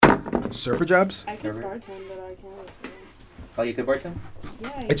Surfer jobs? I could bartend, but I can't whistle. Oh, you could bartend?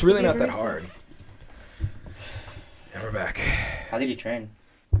 Yeah. It's really not that hard. And we're back. How did you train?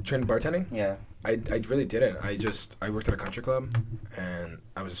 Trained bartending? Yeah. I really didn't. I worked at a country club, and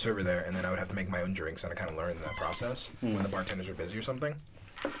I was a server there, and then I would have to make my own drinks, and I kind of learned that process when the bartenders were busy or something.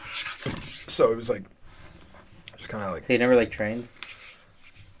 So it was like, just kind of like... So you never, like, trained?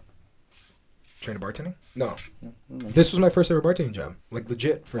 Trained bartending? No. This was my first ever bartending job. Like,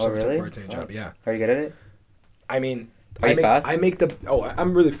 legit first ever really? bartending job, yeah. Are you good at it? I mean... Are you fast? I make the... Oh,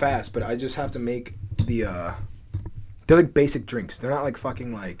 I'm really fast, but I just have to make the... They're like basic drinks. They're not like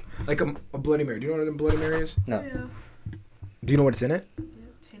fucking like a Bloody Mary. Do you know what a Bloody Mary is? No. Yeah. Do you know what's in it?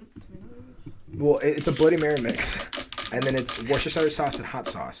 Tomatoes. Well, it's a Bloody Mary mix, and then it's Worcestershire sauce and hot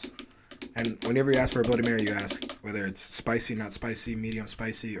sauce. And whenever you ask for a Bloody Mary, you ask whether it's spicy, not spicy, medium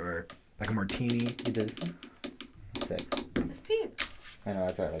spicy, or like a martini. You did this one? Sick. It's Peep. I know,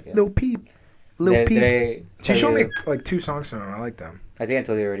 that's why I like it. Lil Peep. Lil Peep. She She showed me like 2 songs from him. I like them. I think I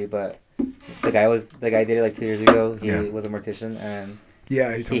told you already, but the guy did it like 2 years ago. He was a mortician, and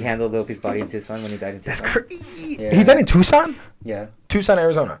Yeah, he told me. handled Lil Peep's body in Tucson when he died in Tucson. That's crazy. Yeah. He died in Tucson? Yeah. Tucson,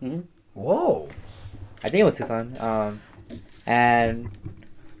 Arizona. Mm-hmm. Whoa. I think it was Tucson. And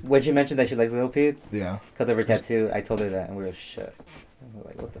when she mentioned that she likes Lil Peep Yeah. because of her tattoo, I told her that, and we were shit. We were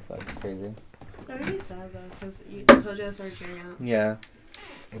like, what the fuck? It's crazy. That would be sad though, because I told you I started cheering out. Yeah.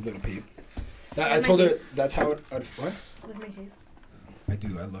 With Little Peep. Yeah, I my told her case. that's how it... What? With my case. I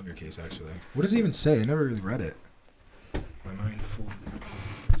do. I love your case, actually. What does it even say? I never really read it. My mind full.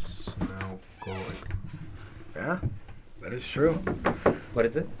 So now go like... Yeah, that is true. What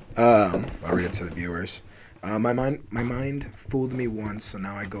is it? I'll read it to the viewers. My mind fooled me once, so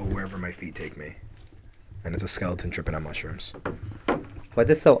now I go wherever my feet take me. And it's a skeleton tripping on mushrooms. Why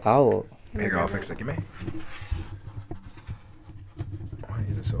this so out? Here you go, I'll fix it. Give me. Why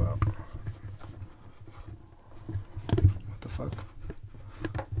is it so out? What the fuck?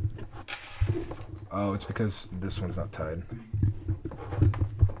 Oh, it's because this one's not tied.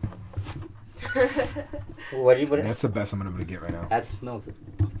 What do you put it? That's the best I'm gonna be able to get right now. That smells it.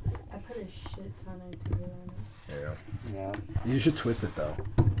 I put a shit ton of tequila in it. There you go. Yeah. You should twist it though.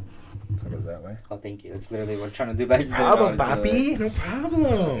 So it goes that way. Oh, thank you. That's literally what we're trying to do. But I just No don't know how problem, to do papi. it.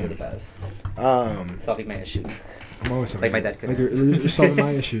 No You're the problem. best. Solving my issues. I'm always Like my dad could. Like you're solving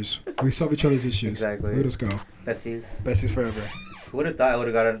my issues. We solve each other's issues. Exactly. Let us go. Besties. Besties forever. Who would have thought I would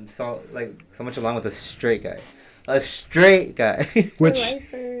have gotten so much along with a straight guy? A straight guy. Which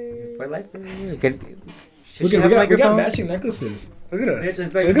For life. look at we got matching necklaces. Look at us.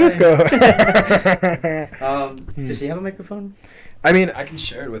 It's like Look at us go. Does she have a microphone? I mean, I can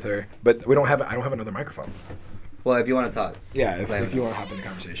share it with her, but I don't have another microphone. Well, if you want to talk. Yeah, if you want to hop in the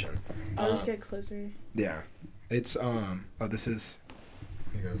conversation. I'll just get closer. Yeah. It's this is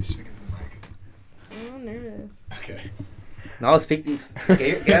here you go, you're speaking to the mic. I'm nervous. Okay. No, speak these.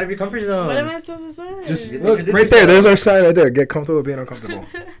 Get out of your comfort zone. What am I supposed to say? Just Just look introduce right there, yourself. there's our sign right there. Get comfortable with being uncomfortable.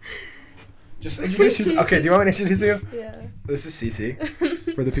 Just introduce yourself. Okay, do you want me to introduce you? Yeah. This is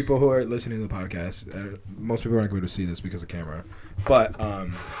Cece. For the people who are listening to the podcast, most people aren't going to see this because of the camera. But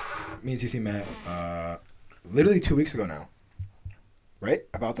me and Cece met literally 2 weeks ago now. Right?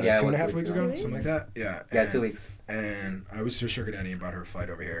 About that. Yeah, 2.5 weeks ago? Really? Something like that? Yeah. Yeah, and, 2 weeks. And I was just sugar daddy and bought her a flight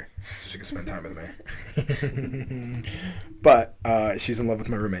over here so she could spend time with me. But she's in love with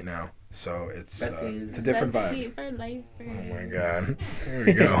my roommate now. So it's a different vibe. For life. Oh my god. There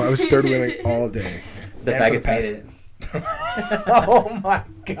we go. I was third wheeling all day. The And for faggots hate it. Oh my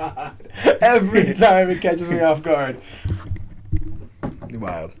god. Every time it catches me off guard. You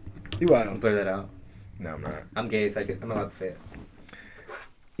wild. You wild. Blur that out. No, I'm not. I'm gay, so I'm allowed to say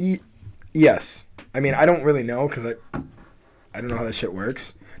it. Yes. I mean, I don't really know because I don't know how that shit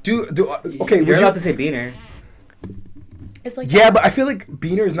works. Okay, You're allowed to say beaner. It's like yeah, but I feel like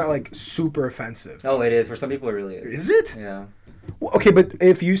beaner is not like super offensive. Oh, it is. For some people, it really is. Is it? Yeah. Well, okay, but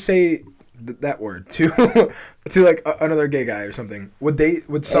if you say that word to like another gay guy or something,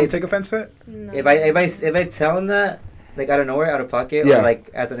 would some take offense to it? No. If I tell him that, like out of nowhere, out of pocket, Yeah. or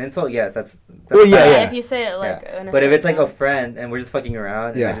like as an insult, yes, that's Well, yeah, fine. yeah. If you say it like. Yeah. in a But if it's like a certain friend and we're just fucking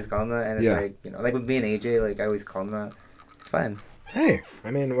around, and Yeah. I just call him that, and it's Yeah. like, you know, like with me and AJ, like I always call him that. It's fine. Hey,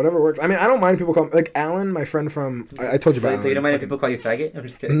 I mean, whatever works. I mean, I don't mind people call me, like Alan, my friend from, I told you about Alan. So you don't mind if Fucking- people call you faggot? I'm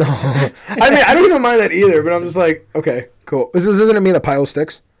just kidding. No. I mean, I don't even mind that either, but I'm just like, okay, cool. Doesn't it mean a pile of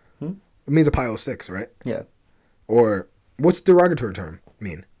sticks? Hmm? It means a pile of sticks, right? Yeah. Or what's the derogatory term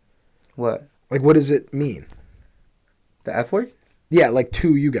mean? What? Like, what does it mean? The F word? Yeah, like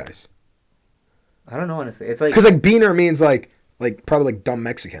to you guys. I don't know, honestly. It's like Because like beaner means like like probably like dumb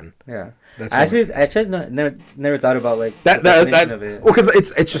Mexican. Yeah. That's I actually never thought about like that. the definition That's of it. well, because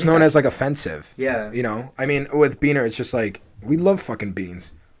it's just known as like offensive. Yeah. You know, I mean, with Beaner, it's just like we love fucking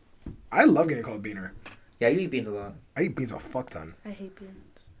beans. I love getting called Beaner. Yeah, you eat beans a lot. I eat beans a fuck ton. I hate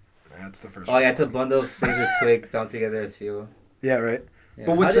beans. That's the first. Oh yeah, to bundle sticks with twigs bound together as fuel. Yeah, right. Yeah.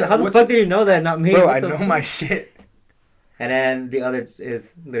 But what's how the fuck did you know that? Not me. Bro, What I the know fuck? my shit. And then the other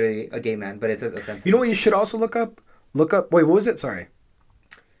is literally a gay man, but it says offensive. You know what you should also look up? Look up. Wait, what was it? Sorry.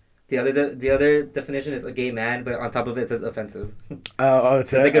 The other definition is a gay man, but on top of it says offensive. Oh,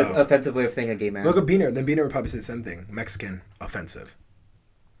 it's I think it's oh. offensive way of saying a gay man. Look at Beaner. Then Beaner would probably say the same thing. Mexican, offensive.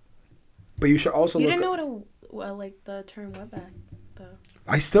 But you should also You look. didn't know what like the term wetback though.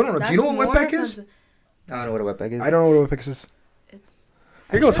 I still don't know. Do you know what That's wetback more is? offensive. I don't know what a wetback is. I don't know what wetback is. It's.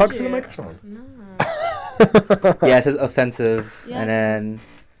 Here I goes, showed talk to the you. microphone. No. Yeah, it says offensive, Yeah, and then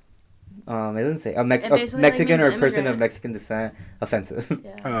it doesn't say a It basically, like, Mexican means or a person of immigrant. Mexican descent. Offensive.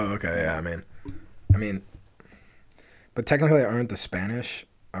 Yeah. Oh, okay. Yeah, I mean, but technically, aren't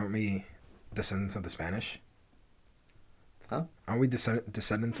we descendants of the Spanish? Huh? Aren't we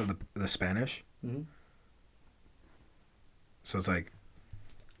descendants of the Spanish? Mhm. So it's like.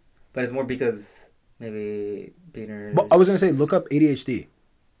 But it's more because maybe Beaner. But I was gonna say, look up ADHD.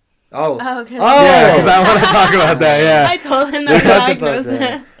 Oh. Oh, okay. Oh! Yeah, because I want to talk about that. Yeah. I told him We that talked about diagnosis.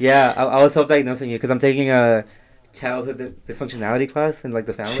 that. Yeah, I was self-diagnosing you because I'm taking a childhood dysfunctionality class in like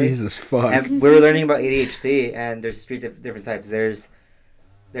the family. Jesus fuck. And we were learning about ADHD, and there's three different types. There's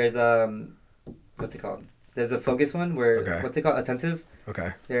what's it called? There's a focus one where Okay. what's it called? Attentive.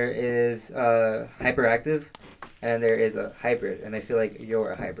 Okay. There is hyperactive, and there is a hybrid. And I feel like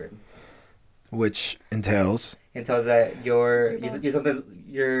you're a hybrid. Which entails. It tells that you're You're sometimes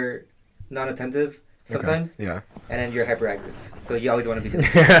you're non-attentive sometimes, Okay. Yeah. and then you're hyperactive. So you always want to be.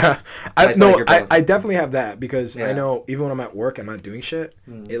 Yeah. I feel like you're both. I definitely have that because I Yeah. know even when I'm at work, I'm not doing shit.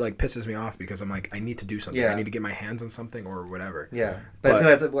 Mm. It like pisses me off because I'm like, I need to do something. Yeah. I need to get my hands on something or whatever. Yeah, but I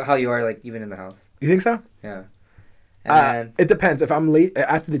feel that's how you are, like even in the house. You think so? Yeah. And It depends. If I'm late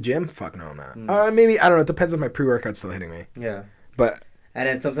after the gym, fuck no, I'm not. Mm. Maybe I don't know. It depends if my pre-workout's still hitting me. yeah. But And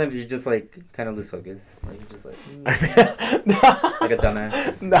then sometimes you just like kind of lose focus. Like you're just like no, like a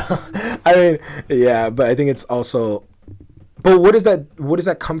dumbass. no, I mean, yeah, but I think it's also. But what does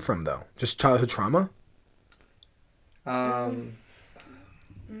that come from though? Just childhood trauma?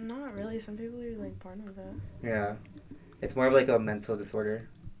 Not really. Some people are like born with it. Yeah. It's more of like a mental disorder.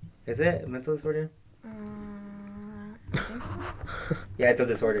 Is it a mental disorder? I think so. Yeah, it's a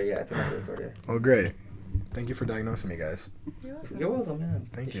disorder. Yeah, it's a mental disorder. Oh, great. Thank you for diagnosing me, guys. You're welcome. You're welcome, man.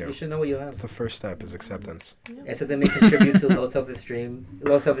 Thank You you. should know what you have. That's the first step is acceptance. It says it may contribute to low self-esteem,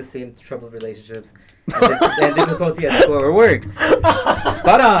 troubled relationships, and difficulty at school or work.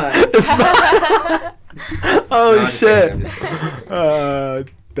 Spot on. Oh No, I'm just shit. kidding, I'm just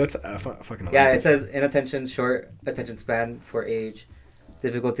kidding. That's fucking. Yeah, hilarious. it says inattention, short attention span for age,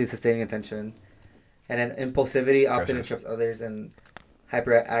 difficulty sustaining attention, and then impulsivity often Process. interrupts others, and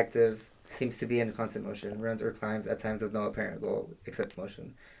hyperactive seems to be in constant motion, runs or climbs at times with no apparent goal except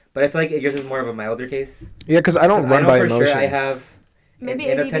motion. But I feel like yours is more of a milder case. Yeah, because I don't run by for emotion. Sure I have Maybe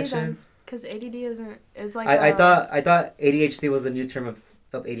inattention. ADD then, because ADD isn't. It's like. I thought ADHD was a new term of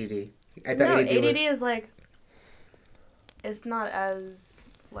ADD. I thought No, ADD was, is like. It's not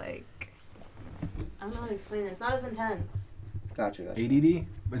as like. I don't know how to explain it. It's not as intense. Gotcha. ADD?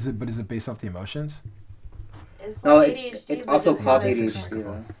 Is it based off the emotions? It's No, like it- ADHD. it's but also just called not as ADHD, intense.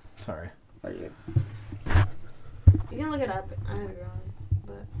 though. Sorry. Are you? You can look it up. I might be wrong,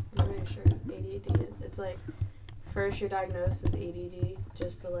 but I'm pretty sure ADD. It's like first you're diagnosed as ADD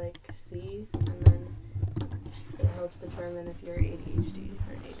just to like see, and then it helps determine if you're ADHD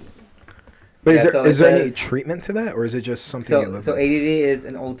or ADD. But Yeah, so is it there any says- treatment to that, or is it just something you So, live so with? ADD is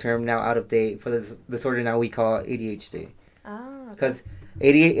an old term now out of date for this disorder now we call ADHD. Oh. Because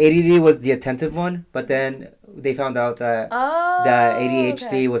ADD was the attentive one, but then they found out that that ADHD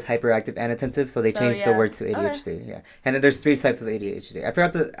okay. was hyperactive and attentive, so they So, changed the yeah. words to ADHD. Yeah, and then there's 3 types of ADHD. I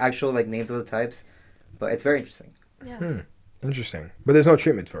forgot the actual like names of the types, but it's very interesting. Yeah. Interesting. But there's no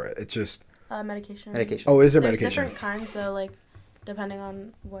treatment for it. It's just. Medication. Medication. Oh, is there There's medication? different kinds though, like depending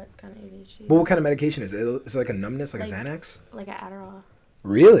on what kind of ADHD. But what kind of medication is it? Is it like a numbness, like a Like- Xanax? Like an Adderall.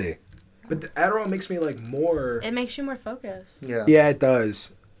 Really? But the Adderall makes me like more. It makes you more focused. Yeah. Yeah, it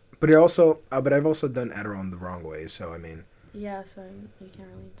does. But it also, but I've also done Adderall in the wrong way. So I mean, Yeah, so you can't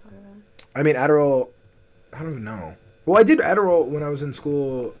really talk about it. I mean Adderall. I don't even know. Well, I did Adderall when I was in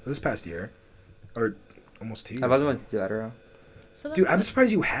school this past year, or almost 2 years. I wasn't wanting to do Adderall. So that's Dude, I'm good.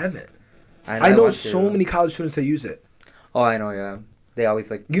 surprised you haven't. I know want so to. many college students that use it. Oh, I know. Yeah. they always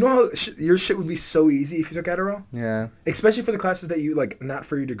like. You know how your shit would be so easy if you took Adderall, Yeah. especially for the classes that you like, not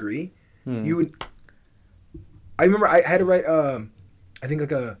for your degree. Hmm. You would. I remember I had to write I think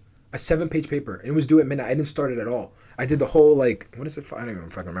like a 7-page paper, and it was due at midnight. I didn't start it at all. I did the whole like what is it? I don't even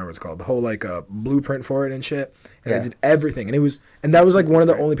fucking remember what it's called. The whole like blueprint for it and shit, and I Yeah. did everything, and that was like one of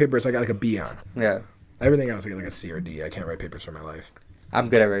the only papers I got like a B on. Yeah. Everything else I get like a C or D. I can't write papers for my life. I'm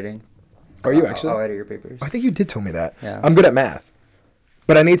good at writing. Are you actually? I'll edit your papers. I think you did tell me that. Yeah. I'm good at math.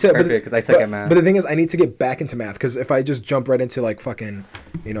 But I need to. Perfect, 'cause I suck at math. But the thing is, I need to get back into math because if I just jump right into like fucking,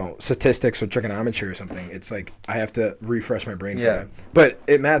 statistics or trigonometry or something, it's like I have to refresh my brain for Yeah. that. But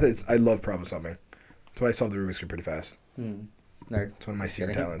in math, I love problem solving. That's why I solve the Rubik's Cube pretty fast. Nerd. It's one of my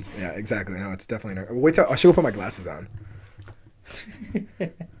secret Kidding. talents. Yeah, exactly. No, it's definitely nerd. Wait till I should go put my glasses on.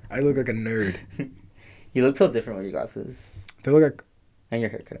 I look like a nerd. You look so different with your glasses They look like, and your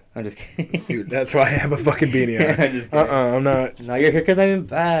haircut. I'm just kidding. dude. That's why I have a fucking beanie on. I'm just kidding. I'm not. No, your haircut's not even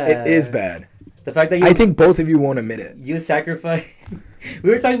bad. It is bad. The fact that you I think both of you won't admit it. you sacrifice. We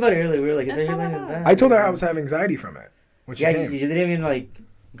were talking about it earlier. We were like, "Is That's your hair's not not even bad. bad?" I told her I was having anxiety from it when she Yeah, came. you didn't even like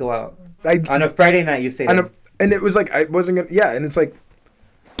go out I on a Friday night. You stayed. and, in. and it was like I wasn't gonna. Yeah, and it's like,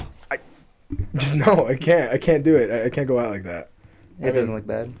 I just no, I can't do it. I can't go out like that. It doesn't look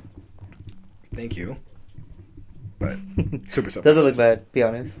bad. Thank you, but super self. Doesn't look bad. Be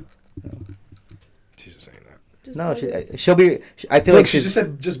honest. She's just saying that. Just No, buzz it. she'll be. I feel Look, like she she's. just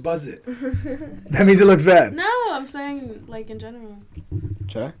said just buzz it. That means it looks bad. No, I'm saying like in general.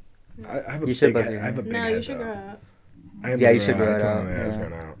 Should I? I have a You should big buzz head. your I have a hair. big No, head. you should though. grow it out. I am Yeah, gonna you should grow grow I it told out, him, yeah, I was yeah.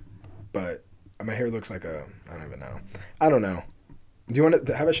 growing out. But my hair looks like a. I don't even know. I don't know. Do you want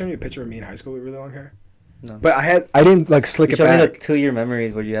to? Have I shown you a picture of me in high school with really long hair? No. But I didn't like slick You it showed me back. like 2-year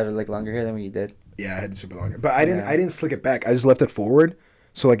memories where you had like longer hair than when you did. Yeah, I had super long hair, but I Yeah. didn't slick it back. I just left it forward,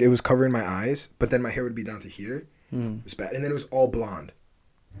 so like it was covering my eyes, but then my hair would be down to here. It was bad, and then it was all blonde.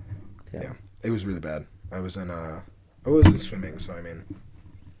 Yeah, it was really bad. I was in swimming, so I mean,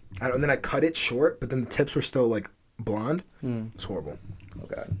 and then I cut it short, but then the tips were still like blonde. It's horrible. Oh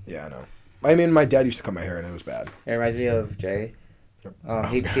god. Yeah, I know. I mean, my dad used to cut my hair, and it was bad. It reminds me of Jay.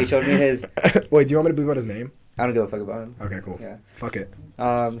 He God. showed me his. Wait, do you want me to bleep out his name? I don't give a fuck about him. Okay, cool. Yeah. Fuck it.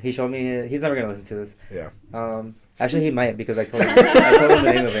 He showed me his. He's never gonna listen to this. Yeah. Actually, he might because I told him the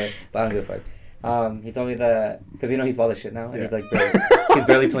name of it, but I don't give a fuck. He told me that because he's bald as shit now, and Yeah. he's like he's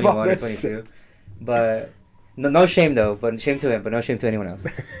barely He's 21 bald or as 22. shit. But no shame though, but shame to him, but no shame to anyone else.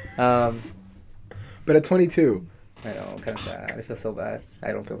 But at 22, I know, I'm kind of sad. I feel so bad.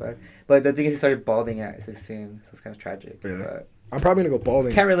 I don't feel bad, but the thing is, he started balding at 16, so it's kind of tragic. Really? But I'm probably gonna go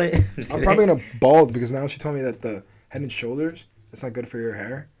balding. can't relate. I'm probably gonna bald because now she told me that the head and shoulders it's not good for your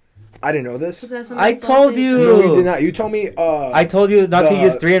hair. I didn't know this. Was that some I told salty- you. No, you did not. You told me. I told you not to the-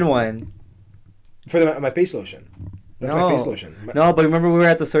 use 3-in-1. For my face lotion. That's my face lotion. No, but remember we were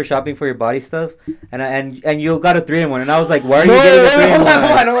at the store shopping for your body stuff, and you got a 3-in-1, and I was like, why are you No, getting a wait,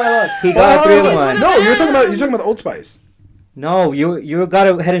 3-in-1? hold on. He got a Hold on, 3-in-1. No, you're talking about the Old Spice. No, you got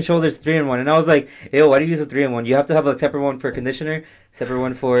a Head and Shoulders 3-in-1, and I was like, ew, why do you use a 3-in-1? You have to have a separate one for conditioner, separate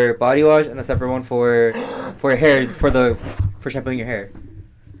one for body wash, and a separate one for hair for shampooing your hair.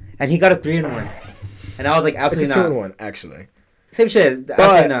 And he got a 3-in-1, and I was like, It's absolutely a 2 not. in 1, actually. Same shit,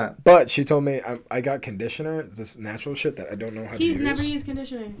 absolutely not. But she told me I got conditioner, this natural shit that I don't know how to use. He's never used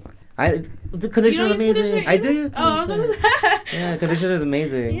conditioning. The conditioner is You don't use amazing. conditioner I do either? use Oh, I was conditioner. gonna say. Yeah, conditioner is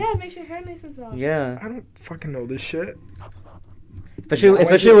amazing. Yeah, it makes your hair nice and soft. Yeah. I don't fucking know this shit.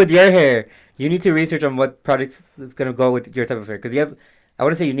 Especially with your hair, you need to research on what products it's gonna go with your type of hair, because you have, I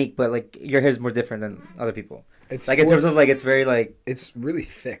wouldn't say unique, but like your hair is more different than other people. It's Like in terms of like it's very like it's really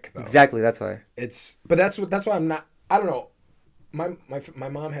thick though. exactly that's why. But that's why I'm not. I don't know. My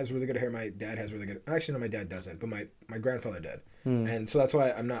mom has really good hair. My dad has really good. Actually, no, my dad doesn't. But my grandfather did, and so that's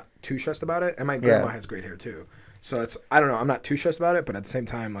why I'm not too stressed about it. And my grandma has great hair too. So that's I don't know. I'm not too stressed about it, but at the same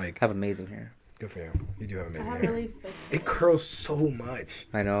time, like Have amazing hair. good for you. You do have I amazing have hair. really thick. It curls so much.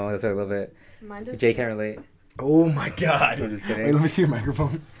 I know, that's why I love it. Mine does. Jay can't relate. Oh my god. I'm just kidding. Wait, let me see your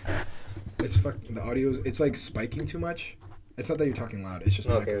microphone. It's the audio's. It's like spiking too much. It's not that you're talking loud. It's just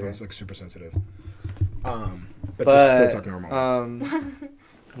the Okay, microphone's okay. like super sensitive. But just still talk normal.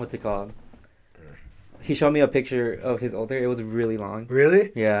 What's it called? He showed me a picture of his older. It was really long.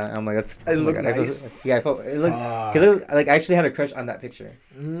 Really? Yeah, I'm like, that's. It oh my looked God, I felt- nice? yeah, I felt. It looked. Fuck. He looked like I actually had a crush on that picture.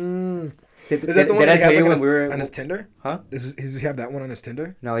 Mm. Did, Is that the one did that I he tell has you like when we were? on his Tinder? Huh? Does he have that one on his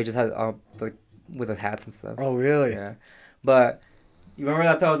Tinder? No, he just has like with the hats and stuff. Oh, really? Yeah, but you remember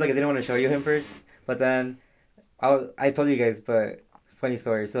that time I was like I didn't want to show you him first, but then I told you guys. But funny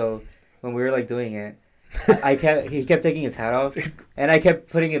story. So when we were like doing it, he kept taking his hat off, and I kept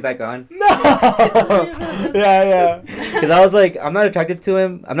putting it back on. No! Yeah. Because I was like, I'm not attracted to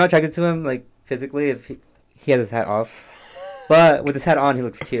him. I'm not attracted to him like physically if he has his hat off. But with his hat on, he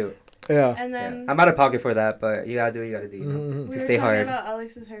looks cute. Yeah. And Yeah. then I'm out of pocket for that, but you gotta do what you gotta do. You know, Mhm. we to were stay talking hard. about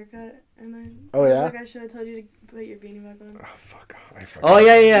Alex's haircut, and then Oh, I was yeah? like, I should have told you to put your beanie back on. Oh fuck. Oh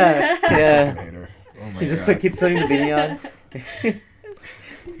yeah, yeah, yeah. Fucking hate her. Oh my He just god. keeps putting the beanie on.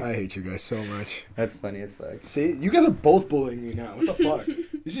 I hate you guys so much. That's funny as fuck. See, you guys are both bullying me now. What the fuck?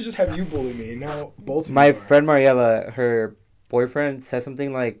 You should just have you bully me, and now both of you My are. friend Mariella, her boyfriend said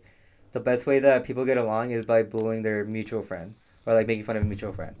something like, the best way that people get along is by bullying their mutual friend or like making fun of a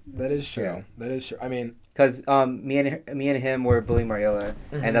mutual friend. That is true. Yeah. That is true. I mean, Cause me and him were bullying Mariella,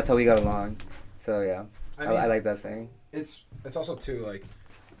 Mhm. and that's how we got along. So yeah, I mean, I like that saying. it's also too like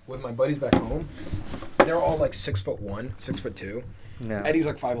with my buddies back home. They're all like 6'1", 6'2". Yeah. Eddie's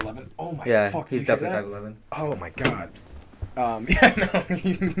like 5'11". Oh my Yeah, fuck! he's did you hear definitely that? 5'11". Oh my god. Yeah,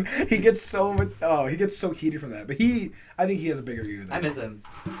 no, he gets so much. Oh, he gets so heated from that. But I think he has a bigger ego than I miss him.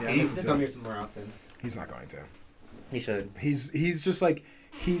 Yeah, I He miss needs him to too. come here some more often. He's not going to. He should. He's just like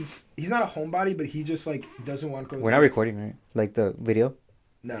he's not a homebody, but he just like doesn't want to go. We're not recording, right? Like the video.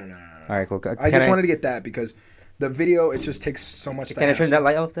 No. All right, cool. I just wanted to get that because the video it just takes so much. Can I turn that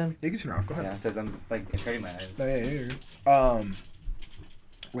light off then? You can turn it off. Go ahead. Yeah, because I'm like it's hurting my eyes. Oh, yeah, you're good.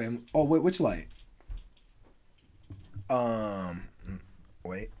 Wait, which light?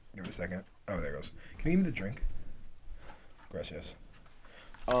 Wait, give it a second. Oh, there it goes. Can you give me the drink? Gracias.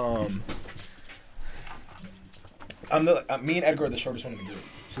 Me and Edgar are the shortest one in the group,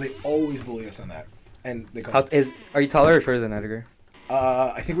 so they always bully us on that, and they call. Are you taller or shorter than Edgar?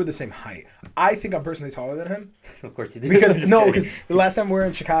 I think we're the same height. I think I'm personally taller than him Of course you do. because Just no, kidding. because the last time we were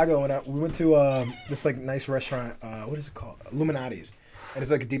in Chicago and we went to this like nice restaurant. What is it called? Illuminati's. And it's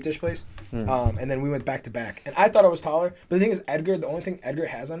like a deep dish place. And then we went back to back. And I thought I was taller. But the thing is, Edgar, the only thing Edgar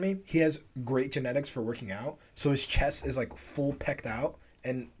has on me, he has great genetics for working out. So his chest is like full pecked out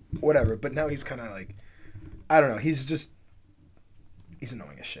and whatever. But now he's kind of like, I don't know. He's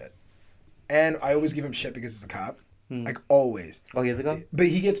annoying as shit. And I always give him shit because he's a cop. Like always. Oh, years ago? But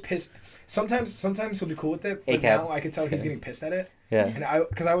he gets pissed. Sometimes he'll be cool with it. But ACAB. now I can tell Just he's kidding. getting pissed at it. Yeah. And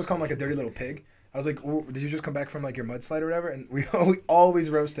because I always call him like a dirty little pig. I was like, oh, did you just come back from like your mudslide or whatever? And we always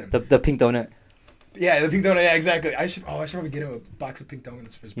roast him. The pink donut. Yeah, the pink donut. Yeah, exactly. I should probably get him a box of pink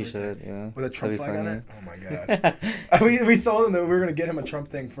donuts for his You birthday. should, yeah. With a Trump That'd be flag on funny. it. Oh my god. we told him that we were gonna get him a Trump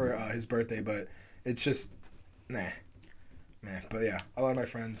thing for his birthday, but it's just nah. But yeah, a lot of my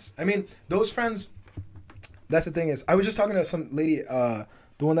friends. I mean, those friends. That's the thing is, I was just talking to some lady, the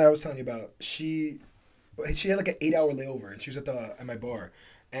one that I was telling you about. She had like an 8-hour layover, and she was at my bar,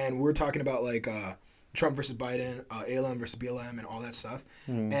 and we were talking about like Trump versus Biden, ALM versus BLM, and all that stuff.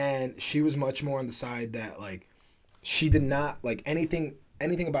 And she was much more on the side that like she did not like anything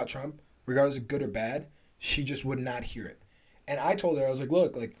about Trump, regardless of good or bad. She just would not hear it. And I told her, I was like,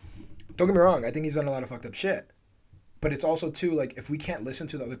 look, like, don't get me wrong, I think he's done a lot of fucked up shit. But it's also, too, like, if we can't listen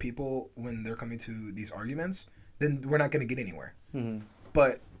to the other people when they're coming to these arguments, then we're not going to get anywhere. Mm-hmm.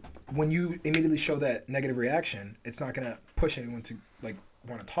 But when you immediately show that negative reaction, it's not going to push anyone to, like,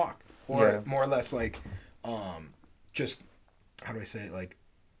 want to talk. Or more or less, like, just, how do I say it, like,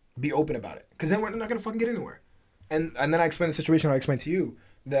 be open about it. Because then we're not going to fucking get anywhere. And then I explained the situation, I explained to you,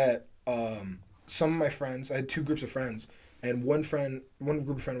 that some of my friends, I had two groups of friends, and one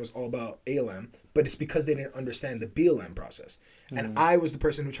group of friends was all about ALM, but it's because they didn't understand the BLM process. And I was the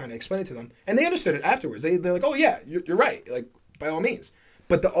person who trying to explain it to them. And they understood it afterwards. They're like, oh, yeah, you're right. Like, by all means.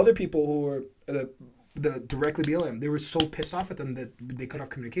 But the other people who were the directly BLM, they were so pissed off at them that they cut off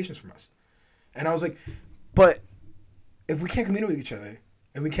communications from us. And I was like, but if we can't communicate with each other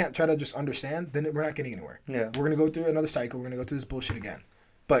and we can't try to just understand, then we're not getting anywhere. Yeah. We're going to go through another cycle. We're going to go through this bullshit again.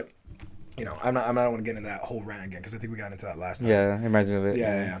 But, you know, I don't want to get into that whole rant again because I think we got into that last time. Yeah, it reminds me of it.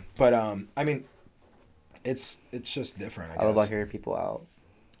 Yeah. But, I mean, it's just different, I guess. I love about hearing people out.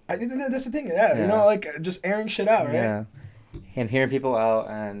 That's the thing, yeah. You know, like, just airing shit out, right? Yeah. And hearing people out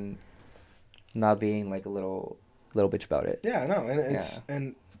and not being, like, a little bitch about it. Yeah, I know. And it's,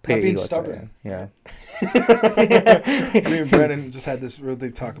 and Put not your being ego aside, stubborn. Yeah. Me and Brennan just had this real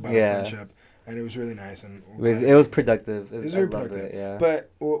deep talk about our friendship, and it was really nice. And It was productive. It was I very loved productive. it, yeah. But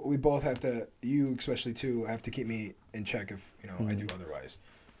we both have to, you especially too, have to keep me in check if, you know, I do otherwise.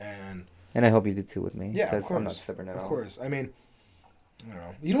 And I hope you do too with me. yeah, of Because course. I'm not stubborn at all. Of course. I mean, I don't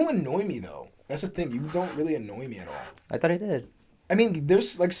know. You don't annoy me, though. That's the thing. You don't really annoy me at all. I thought I did. I mean,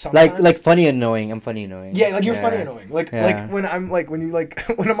 there's like sometimes... Like funny annoying. I'm funny annoying. Yeah, like you're funny annoying. Like Yeah. when I'm like, when you like,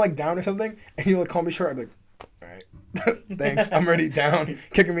 when I'm like down or something, and you like call me short, I'm like, all right, thanks, I'm already down,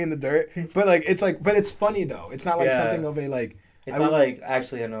 kicking me in the dirt. But like, it's like, but it's funny though. It's not like Yeah. something of a like, It's I not would- like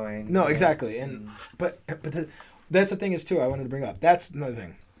actually annoying. No, Yeah. exactly. And but that's the thing is too. I wanted to bring up. That's another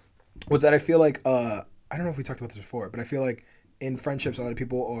thing. Was that I feel like I don't know if we talked about this before, but I feel like in friendships a lot of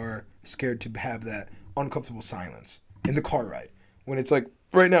people are scared to have that uncomfortable silence in the car ride when it's like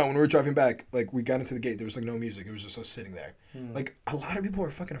right now when we were driving back, like we got into the gate, there was like no music, it was just us sitting there. Like a lot of people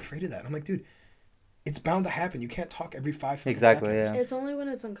are fucking afraid of that. I'm like, dude, it's bound to happen. You can't talk every 5 fucking Exactly, seconds. yeah. It's only when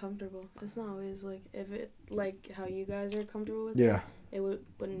it's uncomfortable. It's not always like if it like how you guys are comfortable with. Yeah. It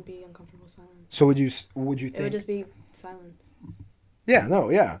wouldn't be uncomfortable silence. So would you It would think? just be silence. Yeah, no,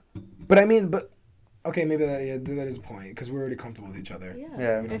 yeah. But I mean, okay, maybe that is a point because we're already comfortable with each other. Yeah.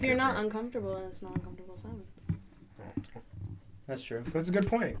 Yeah. We don't If care you're for not it. uncomfortable, then it's not uncomfortable silence. That's true. That's a good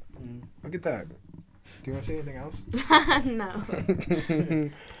point. Mm. Look at that. Do you want to say anything else? No.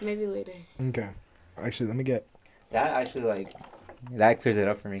 Maybe later. Okay. Actually, let me get. That actually like that clears it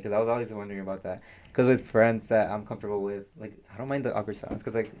up for me because I was always wondering about that. Because with friends that I'm comfortable with, like I don't mind the awkward silence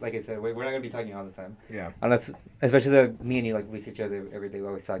because like I said, we're not gonna be talking all the time Yeah. unless especially me and you like we see each other every day. We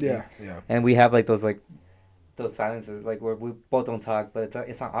always talk. Yeah. Yeah. And we have like those silences like where we both don't talk, but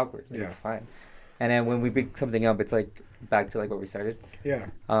it's not awkward. Like, Yeah. It's fine. And then when we bring something up, it's like back to like where we started. Yeah.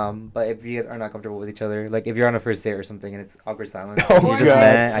 But if you guys are not comfortable with each other, like if you're on a first date or something and it's awkward silence, Oh, you God. just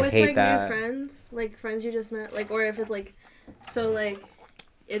met. I with hate like that. new friends, like friends you just met, like or if it's like, so like,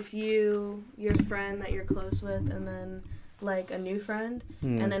 it's you, your friend that you're close with, and then like a new friend,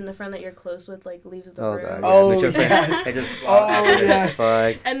 and then the friend that you're close with like leaves the Oh room. god. Oh, Yeah, mutual friends. yes. They just Oh, awkward as yes.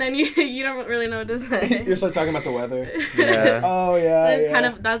 fuck. And then you don't really know what to say. You're start talking about the weather. Yeah. Oh yeah. It's yeah. kind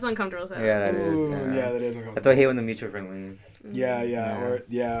of that's uncomfortable. So. Yeah, that is. Ooh, Yeah. yeah, that is That's uncomfortable. why I hate when the mutual friend leaves. Yeah, yeah, Yeah. or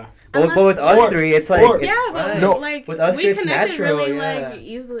yeah. But with us Or- three, it's like or- it's Yeah, but fine. No. like With us we three, it's connected natural, really yeah. like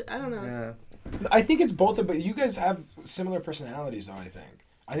easily. I don't know. Yeah. I think it's both, but you guys have similar personalities, though.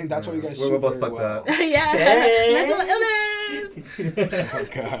 I think that's why you guys We're suit both very fucked well. up. Yeah. Hey. Mental Oh illness.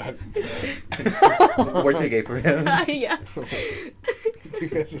 God. We're too gay for him. Yeah. You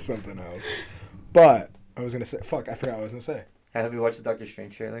guys are something else. But I was gonna say, fuck, I forgot what I was gonna say. Have you watched the Doctor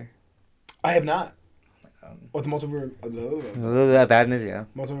Strange trailer? I have not. Um, The multiple. that badness, yeah.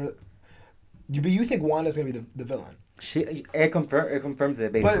 Multiple. But you think Wanda's gonna be the villain? It confirms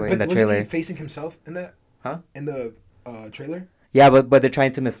it basically but in the wasn't trailer. he facing himself in that? Huh? In the trailer? Yeah, but they're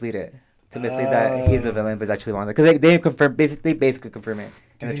trying to mislead it. To mislead that he's a villain, but it's actually Wanda. Because they confirm, basically confirm it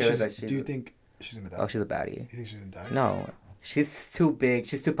Do in you the trailer that she's. do you think she's gonna die? Oh, she's a baddie. You think she's gonna die? No, she's too big.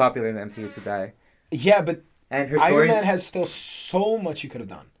 She's too popular in the MCU to die. Yeah, but And her Iron stories. Man has still so much you could have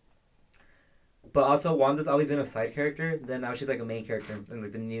done. But also, Wanda's always been a side character. Then now she's like a main character in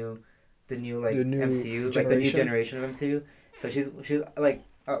like the new like The new MCU, like the new generation? generation of MCU. So she's like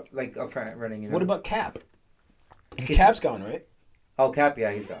up front running. You know? What about Cap? He's- Cap's gone, right? Oh, Cap,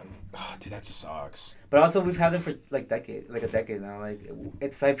 yeah, he's gone. Oh, dude, that sucks. But also, we've had him for like a decade now. Like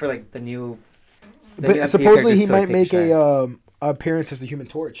it's time for like the new. the new But MCU supposedly he characters to, might like, take make shine. a appearance as the Human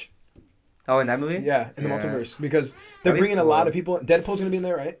Torch. Oh, in that movie? Yeah, in the Yeah. multiverse because they're That'd be bringing a lot cool. of people. Deadpool's gonna be in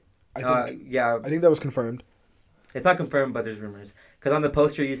there, right? Yeah, I think that was confirmed. it's not confirmed, but there's rumors. Because on the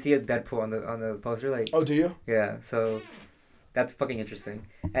poster, you see a Deadpool on the poster, like Oh, do you? yeah. So that's fucking interesting.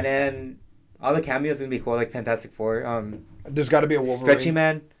 And then all the cameos gonna be cool, like Fantastic Four, There's got to be a Wolverine. Stretchy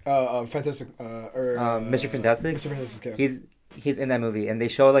Man, Fantastic. Or Mr. Fantastic. Mr. Fantastic. Yeah. He's in that movie, and they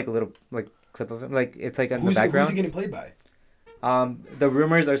show like a little like clip of him, like it's like in the Who's background. he getting played by? The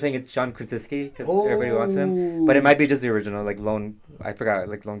rumors are saying it's John Krasinski because everybody wants him, but it might be just the original, like Lone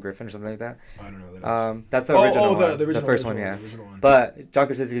Griffin or something like that. I don't know. That That's the original one, the original, first original, one, yeah. the original one. But John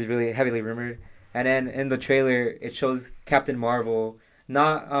Krasinski is really heavily rumored, and then in the trailer it shows Captain Marvel,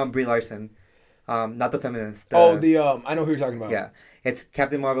 not Brie Larson, not the feminist. I know who you're talking about. Yeah, it's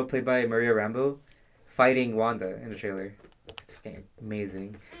Captain Marvel played by Maria Rambeau, fighting Wanda in the trailer. It's fucking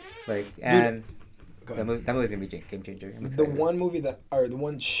amazing, like and. Go That ahead. movie's gonna be a game changer. I'm The excited. one movie the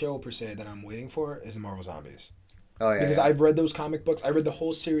one show per se that I'm waiting for is Marvel Zombies Oh yeah. because yeah. I've read those comic books. I read the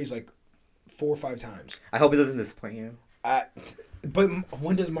whole series like 4 or 5 times. I hope it doesn't disappoint you. But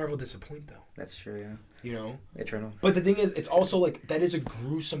when does Marvel disappoint though? That's true. Yeah. You know. Eternals. But the thing is, it's also like that is a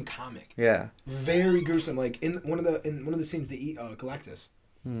gruesome comic. yeah. Very gruesome. Like in one of the scenes, they eat Galactus,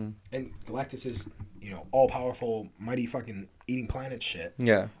 Hmm. and Galactus is all powerful, mighty fucking eating planet shit.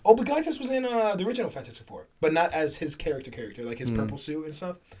 Yeah. Oh, but Galactus was in the original Fantastic Four, but not as his character, like his Mm. purple suit and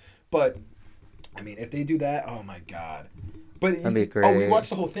stuff. But I mean, if they do that, oh my god. But That'd be Oh, we great. watched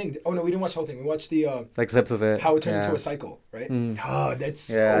the whole thing. Oh no, we didn't watch the whole thing. We watched the Like clips of it. how it turns yeah. into a cycle, right? Mm. Oh, that's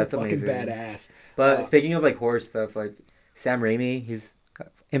so Yeah, that's fucking amazing. badass. But speaking of like horror stuff, like Sam Raimi, he's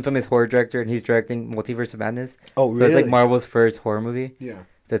infamous horror director, and he's directing Multiverse of Madness. Oh, So it's like Marvel's first horror movie. Yeah.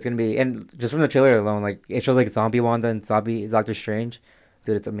 So it's gonna be, and just from the trailer alone, like it shows like zombie Wanda and zombie Doctor Strange.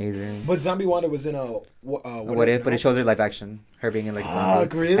 Dude, it's amazing. But Zombie Wanda was in a What if? But it shows her live action, her being in like zombie,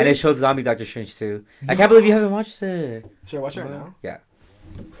 Fuck, really? and it shows zombie Doctor Strange too. I can't believe you haven't watched it. Should I watch it right now? Yeah.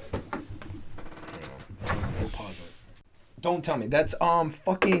 We'll pause it. Don't tell me that's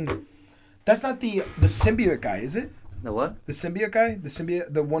fucking. That's not the symbiote guy, is it? The what? The symbiote guy,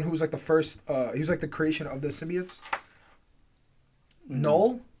 the one who was like the first. He was like the creation of the symbiotes.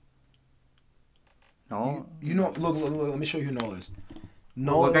 Null. No. You know, look, let me show you who Null is.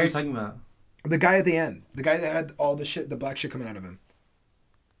 Null What guy are you is talking about? the guy at the end. The guy that had all the shit, the black shit coming out of him.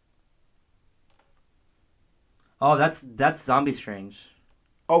 Oh, that's Zombie Strange.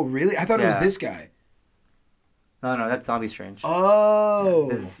 Oh, really? I thought it was Yeah. this guy. No, that's Zombie Strange.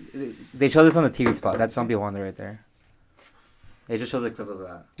 Oh. They show this on the TV spot. That's Zombie Wanda right there. It just shows a clip of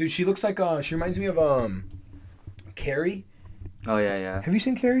that. Dude, she looks like she reminds me of Carrie. Oh yeah. Have you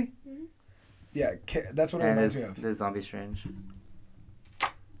seen Carrie? Yeah, that's what it And reminds me of. there's Zombie Strange.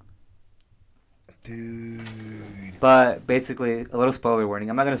 Dude. But basically, a little spoiler warning.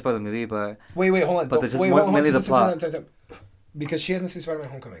 I'm not gonna spoil the movie, but Wait, hold on. But there's just wait, more- hold on, mainly the time, plot. time. Because she hasn't seen Spider-Man: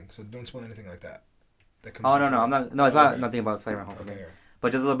 Homecoming, so don't spoil anything like that. oh no, I'm not. No, it's not nothing about Spider-Man: Homecoming. Okay.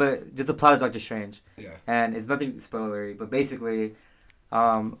 But just a little bit, just the plot of Doctor Strange. Yeah. And it's nothing spoilery, but basically,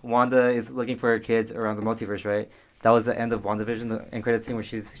 Wanda is looking for her kids around the multiverse, right? That was the end of WandaVision, the end credit scene where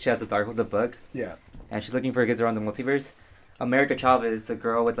she has the book, Yeah. and she's looking for her kids around the multiverse. America Chavez, the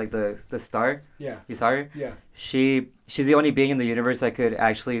girl with like the star, Yeah. you saw her? Yeah. She's the only being in the universe that could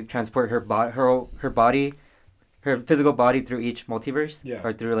actually transport her body, her physical body through each multiverse, Yeah.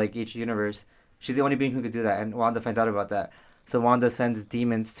 or through like each universe. She's the only being who could do that, and Wanda finds out about that. So Wanda sends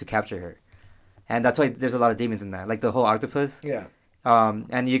demons to capture her, and that's why there's a lot of demons in that, like the whole octopus. Yeah.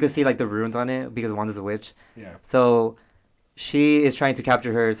 And you can see like the runes on it because Wanda's a witch. Yeah. So she is trying to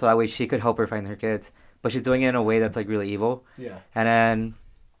capture her so that way she could help her find her kids, but she's doing it in a way that's like really evil. Yeah. And then,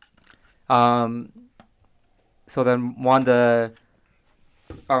 so then Wanda,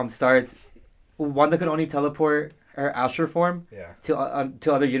 starts. Wanda could only teleport her astral form Yeah. to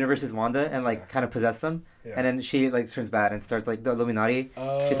other universes, Wanda, and like Yeah. kind of possess them. Yeah. And then she like turns bad and starts like the Illuminati.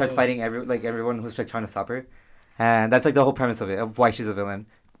 She starts fighting everyone who's like trying to stop her, and that's like the whole premise of it, of why she's a villain,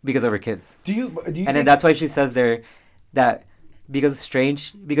 because of her kids. Do you And think, then that's why she says there that because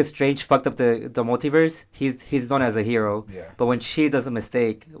Strange fucked up the multiverse, he's known as a hero. Yeah. But when she does a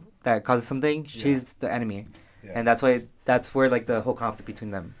mistake that causes something, she's the enemy. Yeah. And that's where like the whole conflict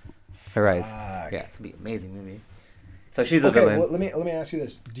between them arises. Fuck. Yeah, it's gonna be an amazing movie. So she's a Okay, villain. well, let me ask you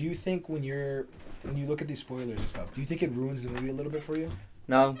this: do you think when you look at these spoilers and stuff, do you think it ruins the movie a little bit for you?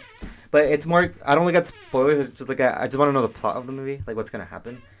 No, but it's more. I don't look at spoilers. Just look at. I just want to know the plot of the movie, like what's gonna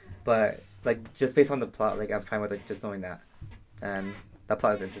happen. But like just based on the plot, like I'm fine with like just knowing that, and that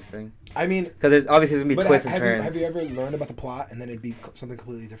plot is interesting. I mean, Because there's obviously gonna be but twists and have turns. you ever learned about the plot and then it'd be something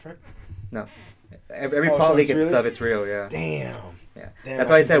completely different? No, every Oh, plot so leak it's and really- stuff, it's real. Yeah. Damn. Yeah. Damn, That's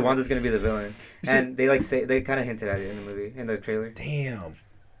why I can said do it. Wanda's gonna be the villain, You see- and they kind of hinted at it in the movie, in the trailer. Damn.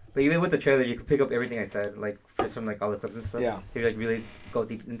 But even with the trailer, you could pick up everything I said, like just from like all the clips and stuff. Yeah. If you like really go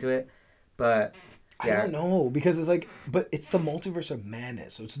deep into it, but yeah. I don't know because it's like, but it's the multiverse of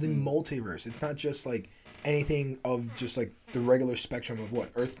madness. So it's the Mm. multiverse. It's not just like anything of just like the regular spectrum of what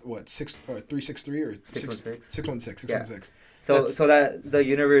Earth, what 363 or 616. 616. Yeah. 616. So That's- so that the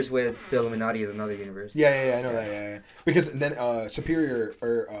universe with the Illuminati is another universe. Yeah, I know that. Yeah. Because then Superior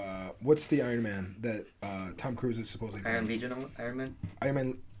or what's the Iron Man that Tom Cruise is supposedly Iron playing? Legion, Iron Man, Iron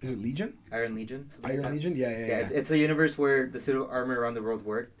Man, is it Legion? Iron Legion. something like Iron that. Legion? Yeah. Yeah, it's a universe where the suit of armor around the world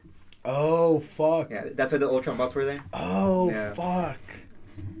worked. Oh fuck. Yeah, that's why the Ultron bots were there. Oh Yeah. fuck.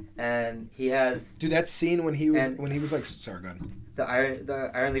 And he has Dude, that scene when he was And- like, sorry, go ahead. the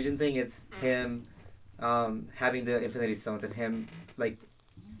Iron Legion thing. It's him, having the Infinity Stones and him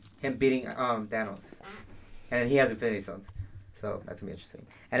beating Thanos, and he has Infinity Stones, so that's gonna be interesting.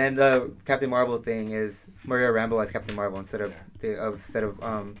 And then the Captain Marvel thing is Maria Rambeau as Captain Marvel instead of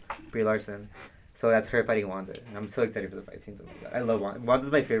Brie Larson, so that's her fighting Wanda, and I'm so excited for the fight scenes. Oh my god, I love Wanda.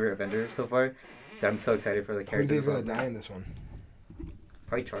 Wanda's my favorite Avenger so far. So I'm so excited for the Who do you character. think's gonna die in this one?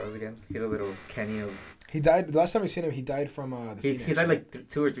 Probably Charles again. He's a little Kenny of. He died. The last time we seen him, he died from the. He's Phoenix, died right? like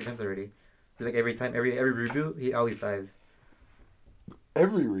 2 or 3 times already. He's like every reboot he always dies.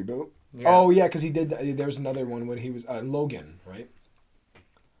 Every reboot. Yeah. Oh yeah, because he did. There was another one when he was Logan, right?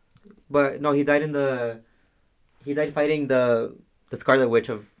 But no, he died fighting the Scarlet Witch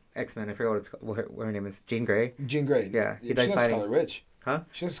of X-Men. I forgot what her name is. Jean Grey. Jean Grey. Yeah, he she's died not fighting. Scarlet Witch. Huh?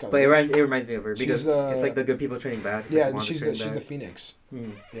 She's not Scarlet But Witch. it reminds me of her because She's, it's like the good people turning bad. It's Yeah, like Wanda she's turning the bad. Phoenix. Hmm.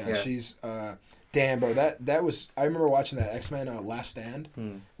 Yeah, Yeah. she's Damn, bro, that was. I remember watching that X-Men Last Stand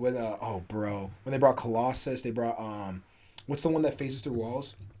with when they brought Colossus, they brought what's the one that phases through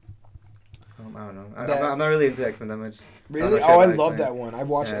walls? I don't know. I'm not really into X-Men that much. Really? So I'm not sure I about love X-Men. that one. I've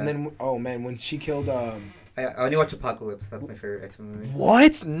watched it, and Yeah. then when she killed I only watch Apocalypse. That's my favorite X-Men movie.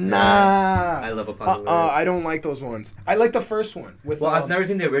 What? Nah. I love Apocalypse. I don't like those ones. I like the first one with. Well, I've never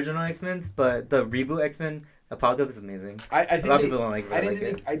seen the original X-Men, but the reboot X-Men, Apocalypse is amazing. I A think lot of people don't like it.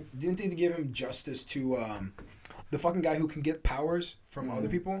 I didn't think they gave him justice to the fucking guy who can get powers from other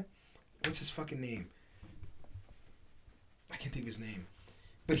people. What's his fucking name? I can't think of his name,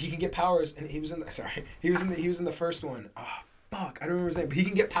 but he can get powers, and he was in the first one. Ah, fuck, I don't remember his name, but he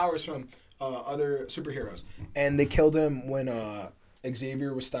can get powers from other superheroes, and they killed him when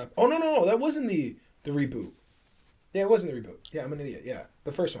Xavier was stopped. Oh no, that wasn't the reboot. Yeah, it wasn't the reboot. Yeah, I'm an idiot. Yeah,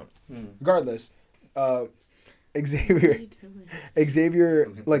 the first one. Regardless, Xavier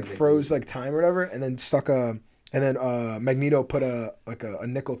like froze like time or whatever, and then Magneto put a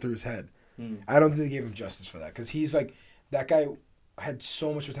nickel through his head. I don't think they gave him justice for that, because he's like, that guy had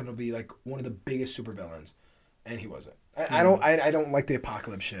so much potential to be like one of the biggest supervillains, and he wasn't. I don't like the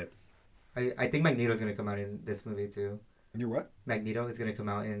Apocalypse shit. I think Magneto's gonna come out in this movie too. You're what? Magneto is gonna come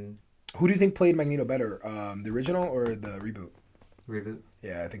out in Who do you think played Magneto better, the original or the reboot? reboot.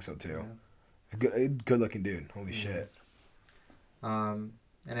 Yeah, I think so too. Yeah. Good looking dude. Holy shit. And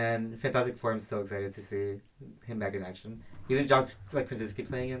then Fantastic Four, I'm so excited to see him back in action. Even John Krasinski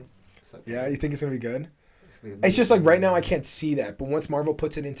playing him. So Yeah, you think it's gonna be good? gonna be It's just like right now I can't see that, but once Marvel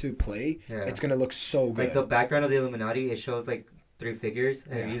puts it into play, Yeah. it's gonna look so good. Like the background of the Illuminati, it shows like 3 figures,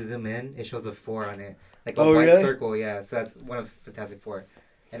 and if Yeah. you zoom in, it shows a 4 on it, like a Oh, white really? circle. Yeah, so that's one of Fantastic Four,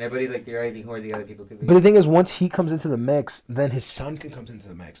 and everybody's like theorizing who are the other people could be. But the thing is, once he comes into the mix, then his son can come into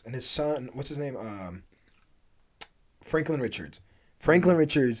the mix, and his son, what's his name? Franklin Richards. Franklin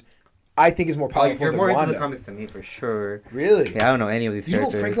Richards, I think is more powerful You're than more into Wanda. the comics than me for sure. Really? Yeah, I don't know any of these You know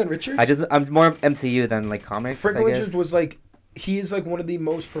characters. Franklin Richards? I'm more MCU than like comics. Franklin I guess. Richards was like, he is like one of the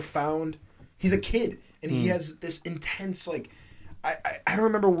most profound. He's a kid, and he has this intense like. I don't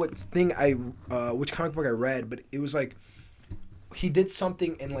remember what thing which comic book I read, but it was like, he did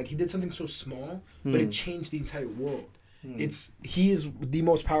something, and like he did something so small, but it changed the entire world. He is the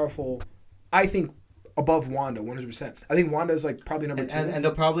most powerful, I think, above Wanda 100%. I think Wanda is like probably number 2. And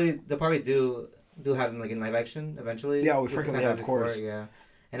they'll probably do have him like in live action eventually. Yeah, with Franklin, yeah, of Fantastic course. Four, yeah,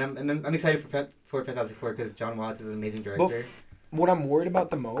 and I'm excited for Fantastic Four because John Watts is an amazing director. What I'm worried about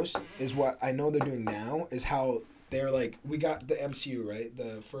the most is what I know they're doing now is how they're like, we got the MCU, right?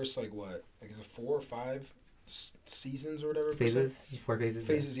 The first like what, like is it 4 or 5 seasons or whatever? Phases, 4 phases.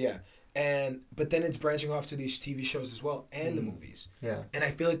 Phases, yeah. But then it's branching off to these TV shows as well and the movies. Yeah. And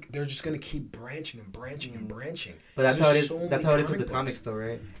I feel like they're just gonna keep branching and branching and branching. But that's There's how it is. so That's many how it is with the books. comics, though,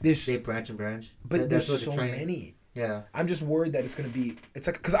 right? They branch and branch. But That's there's what so they're trying. many. Yeah. I'm just worried that it's gonna be. It's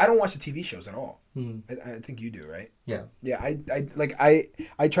like, because I don't watch the TV shows at all. Mm. I think you do, right? Yeah. Yeah.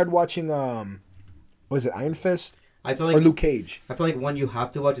 I tried watching was it Iron Fist I feel or like Luke Cage? I feel like one you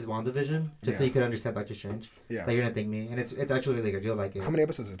have to watch is WandaVision just so Yeah. you can understand Doctor Strange. Yeah. Like you're gonna thank me, and it's actually really good. You'll like it. How many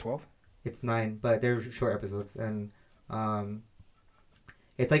episodes is it? 12? It's 9, but they're short episodes, and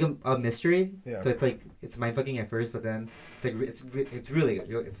it's like a mystery. Yeah. So it's like it's mind fucking at first, but then it's like it's really good.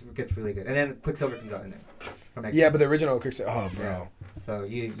 It gets really good, and then Quicksilver comes out in there. From X-Men. Yeah, but the original Quicksilver. Oh, bro. Yeah. So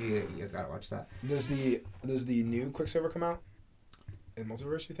you guys gotta watch that. Does the new Quicksilver come out in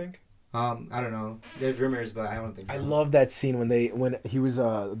Multiverse? You think? I don't know. There's rumors, but I don't think so. I love that scene when they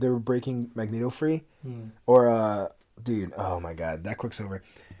were breaking Magneto free, Hmm. or dude, oh my god, that Quicksilver.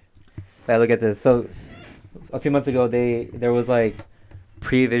 But look at this. So a few months ago, there was like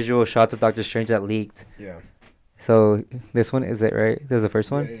pre-visual shots of Doctor Strange that leaked. Yeah. So this one is it, right? This is the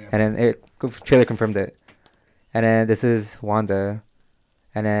first one, Yeah. and then trailer confirmed it, and then this is Wanda,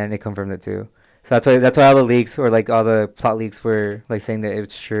 and then it confirmed it too. So that's why all the leaks or like all the plot leaks were like saying that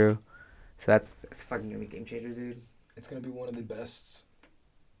it's true. So it's fucking gonna be game changer, dude. It's gonna be one of the best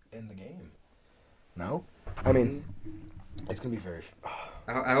in the game. No, I mean, it's gonna be very.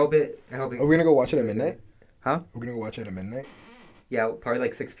 I hope it. Are we gonna go watch it at midnight? Huh? We're gonna go watch it at midnight. Yeah, probably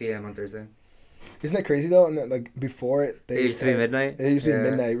like 6 p.m. on Thursday. Isn't that crazy though? And that, like before it, It used to be midnight. It used to be Yeah.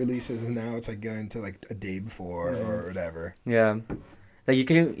 midnight releases, and now it's like going to like a day before or whatever. Yeah. Like you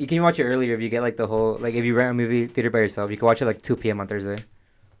can watch it earlier if you get like the whole like if you rent a movie theater by yourself, you can watch it like 2 p.m. on Thursday.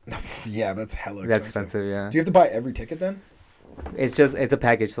 Yeah, that's hella expensive. That's expensive, yeah. Do you have to buy every ticket then? It's a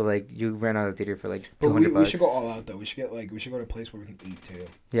package, so like you rent out a theater for like But $200. we should go all out though. We should go to a place where we can eat too.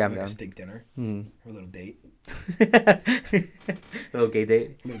 Yeah, I'm like down. a steak dinner Mm. or a little date. Little gay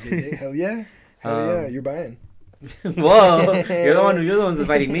date. A little gay date. Hell yeah. Hell yeah. You're buying. Whoa! You're the one who's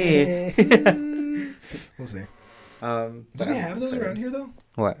inviting me. We'll see. Do Do they have those around here though?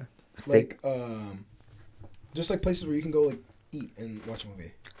 What? Steak? Like just like places where you can go like eat and watch a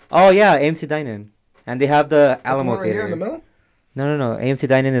movie. Oh yeah, AMC Dine-In, and they have the Like the Alamo one right Theater. here in the mill? No. AMC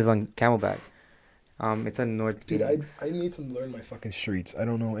Dine-In is on Camelback. It's on North Dude, Phoenix. I need to learn my fucking streets. I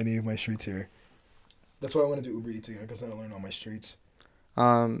don't know any of my streets here. That's why I want to do Uber Eats again, because I don't learn all my streets.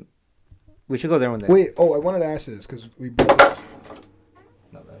 We should go there one day. Wait, I wanted to ask this, because we bought this.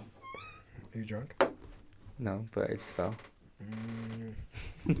 Not bad. Are you drunk? No, but it just fell.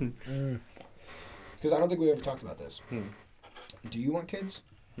 Because I don't think we ever talked about this. Do you want kids?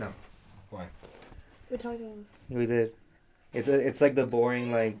 No. Why? We talked about this. We did. It's like the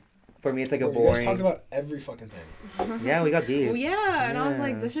boring, like, for me it's like a Bro, boring. You guys talked about every fucking thing. Yeah, we got deep. Well, yeah, and I was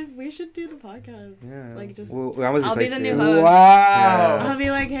like, Yeah. we should do the podcast. Yeah. Like, just we almost I'll be replaced the you. new host. Wow. I'll be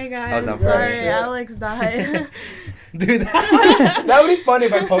like, hey guys, was on sorry, Friday. Alex died. Dude, that would be funny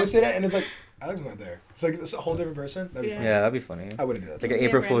if I posted it and it's like, Alex is not there. It's like it's a whole different person. That'd be Yeah. funny. Yeah, that'd be funny. I wouldn't do that. Like an Yeah,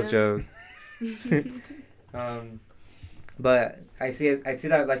 April Fool's joke. random. But I see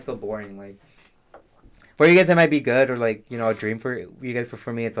that life's so boring. Like, for you guys, it might be good or like a dream for you guys. But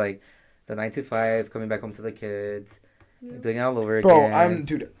for me, it's like the 9 to 5, coming back home to the kids, doing it all over Bro,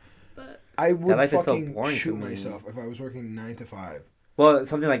 again. But I would life is so fucking boring to shoot me. myself if I was working 9 to 5. Well,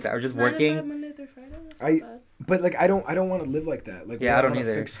 something like that, or just 9 to 5, working, Monday through Friday. That's I- not bad. But like I don't want to live like that. Like Yeah, where I don't I'm on a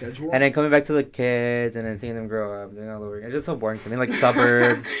either. fixed schedule. and then coming back to the kids, and then seeing them grow up, doing it all over again. It's just so boring to me. Like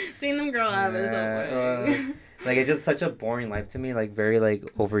suburbs, Seeing them grow up is Yeah, so boring. like it's just such a boring life to me. Like very like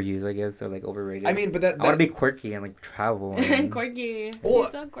overused, I guess, or like overrated. I mean, but that I want to be quirky and like travel. And, Quirky. Well,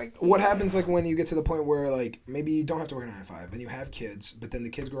 He's so quirky. what happens like when you get to the point where like maybe you don't have to work 9 to 5 and you have kids, but then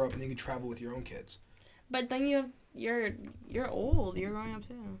the kids grow up and then you can travel with your own kids. But then you're old. You're growing up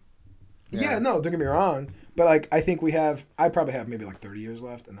too. Yeah, no, don't get me wrong, but like I think I probably have maybe like 30 years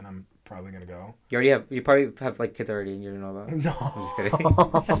left, and then I'm probably gonna go. you probably have like kids already, and you don't know about. No, I'm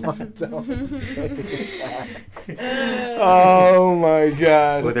just kidding. don't say that. Oh my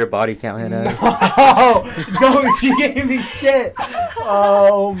god. With their body count hit us. No, don't. She gave me shit.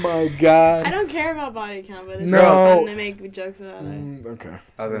 Oh my god. I don't care about body count, but it's No. just fun to make jokes about it. Okay.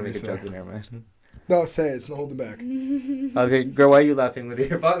 I was gonna Let me make a see. joke, but never mind. No, say it. It's not holding back. Okay, girl, why are you laughing with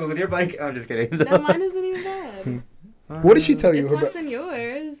your body? With your body? I'm just kidding. No, mine isn't even bad. What did she tell you? It's about- less than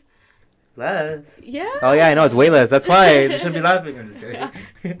yours. Less. Yeah. Oh yeah, I know it's way less. That's why you shouldn't be laughing. I'm just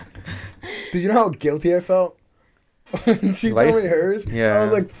kidding. Did you know how guilty I felt? When she Why- told me hers? Yeah. I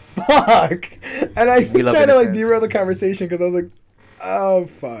was like, fuck. And I We love tried to like innocence. derail the conversation because I was like, oh,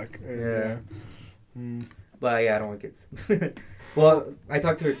 fuck. Yeah. Mm. But yeah, I don't want kids. Well, I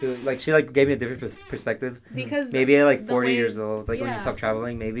talked to her too. Like she like gave me a different perspective. Because Maybe at like the 40 way- years old, like when yeah. you stop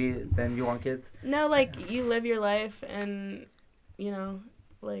traveling, maybe then you want kids. No, like you live your life and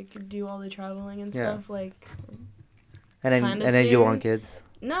like do all the traveling and Yeah. stuff. Like And then Kinda you soon. want kids.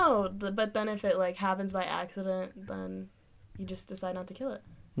 no, but then if it like happens by accident, then you just decide not to kill it.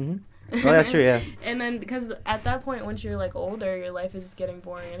 Mm-hmm. Oh, that's true. Yeah. And then because at that point, once you're like older, your life is getting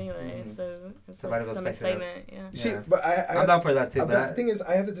boring anyway. Mhm. So it's So might like as well some spice it up. excitement. Yeah. See, Yeah. but I'm down for that too. but But the thing is,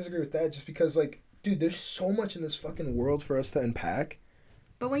 I have to disagree with that just because, like, dude, there's so much in this fucking world for us to unpack.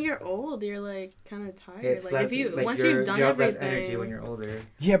 But when you're old, you're like kind of tired. it's like less, if you like, once you're- you've done you have less everything. energy when you're older.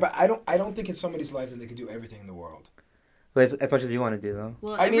 Yeah, but I don't think in somebody's life that they can do everything in the world. But as much as you want to do though.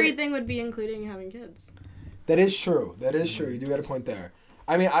 Well, I mean- everything would be including having kids. That is true. That is true. You do got a point there.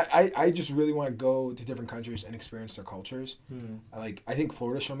 I mean, I just really want to go to different countries and experience their cultures. I think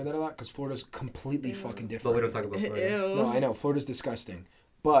Florida showed me that a lot because Florida's completely Ew. fucking different. But we don't talk about Florida. Ew. No, I know Florida's disgusting,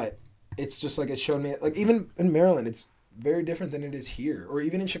 but it's just like it showed me. Like even in Maryland, it's very different than it is here, or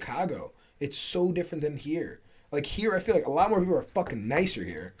even in Chicago. It's so different than here. Like here, I feel like a lot more people are fucking nicer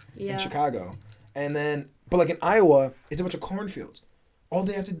here Yeah. in Chicago, and then but like in Iowa, it's a bunch of cornfields. All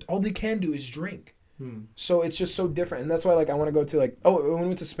they can do is drink. So it's just so different, and that's why like I want to go to like when we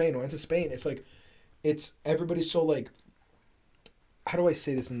went to Spain. It's like it's everybody's so like. How do I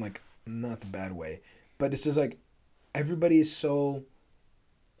say this in like not the bad way, but it's just like everybody is so.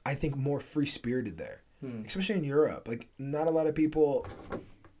 I think more free spirited there, especially in Europe. Like not a lot of people.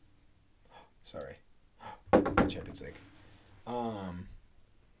 Sorry, Champions League.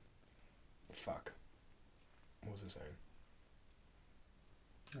 Fuck. What was I saying?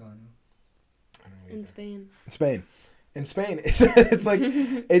 I don't know. I don't know In either. Spain. In Spain, it's like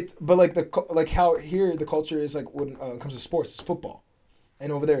but like how here the culture is like when it comes to sports, it's football, and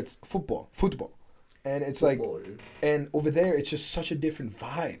over there it's football, and it's like, and over there it's just such a different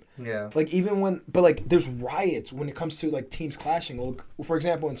vibe. Yeah. Like even but like there's riots when it comes to like teams clashing. Like for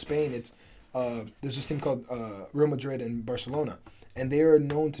example, in Spain, it's there's this team called Real Madrid and Barcelona, and they are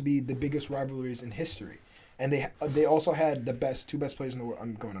known to be the biggest rivalries in history. and they also had the two best players in the world.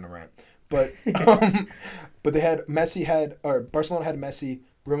 I'm going on a rant, but but they had Barcelona had Messi,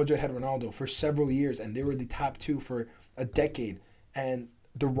 Real Madrid had Ronaldo for several years, and they were the top two for a decade. And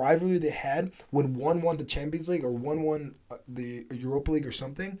the rivalry they had when one won the Champions League or one won the Europa League or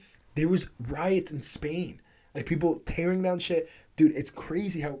something, there was riots in Spain. Like, people tearing down shit. Dude, it's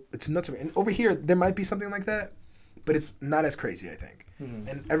crazy how it's nuts. And over here, there might be something like that, but it's not as crazy, I think. Mm-hmm.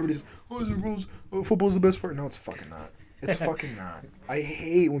 And everybody's, is it rules? Football's the best sport. No, it's fucking not. It's fucking not. I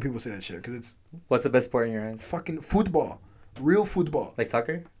hate when people say that shit because it's... What's the best sport in your eyes? Fucking football. Real football. Like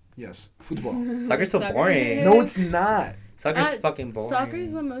soccer? Yes, football. Soccer's so boring. No, it's not. Soccer's fucking boring.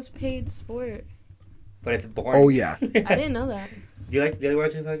 Soccer's the most paid sport. But it's boring. Oh, yeah. I didn't know that. Do you like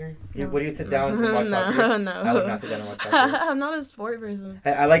watching soccer? No. What do you sit down and watch soccer? No. I would not sit down and watch soccer. I'm not a sport person.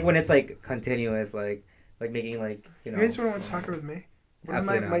 I like when it's like continuous, like making like, you know. You guys want to watch soccer with me?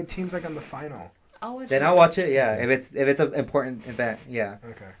 Absolutely my team's like on the final. I'll watch I'll watch it. Yeah, if it's an important event. Yeah.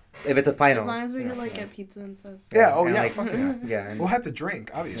 Okay. If it's a final. As long as we can like get pizza and stuff. Yeah. Oh and yeah. Like, Fuck yeah. Yeah. And we'll have to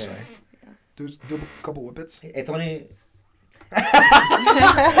drink, obviously. Yeah. Do a couple whippets. It's only.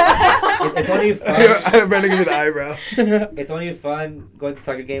 It's only fun. I'm ready to give me the eyebrow. It's only fun going to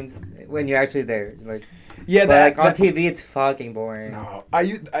soccer games when you're actually there. Like, yeah, but on TV, it's fucking boring. No,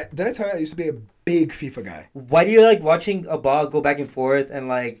 did I tell you I used to be a big FIFA guy? Why do you like watching a ball go back and forth and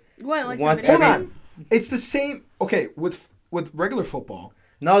like? What, like once hold on, it's the same. Okay, with regular football.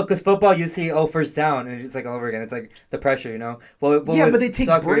 No, because football you see first down and it's like all over again. It's like the pressure, you know. But but they take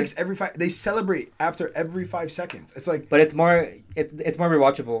soccer, breaks every They celebrate after every 5 seconds. It's like. But it's more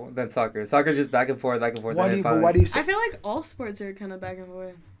rewatchable than soccer. Soccer's just back and forth, back and forth. Why do you say? I feel like all sports are kind of back and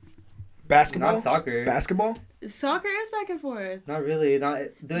forth. Basketball. Not soccer. Basketball. Soccer is back and forth. Not really.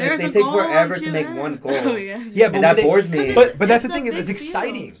 They take goal forever to make one goal. Oh, yeah. Yeah, but that bores me. But that's the thing is, it's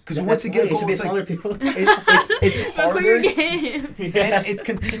exciting because once you get a goal, it's like it's harder. Game. And it's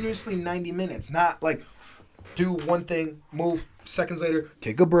continuously 90 minutes, not like do one thing, move seconds later,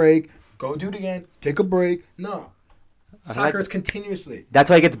 take a break, go do it again, take a break. No. Soccer is continuously.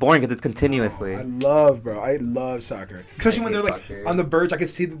 That's why it gets boring because it's continuously. I love soccer. Especially when they're like soccer. On the verge. I can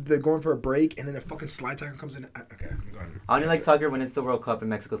see that they're going for a break and then a fucking slide tackle comes in. Okay, go ahead. I only like soccer when it's the World Cup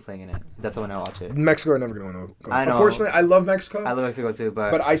and Mexico's playing in it. That's when I watch it. Mexico are never going to win the World Cup. I know. Unfortunately, I love Mexico. I love Mexico too,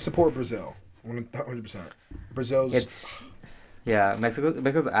 but I support Brazil. 100%. Brazil's... Yeah,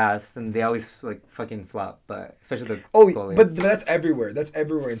 Mexico's ass, and they always like fucking flop. But especially the goalie. But that's everywhere. That's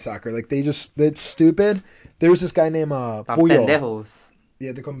everywhere in soccer. Like it's stupid. There was this guy named Puyol. Pendejos.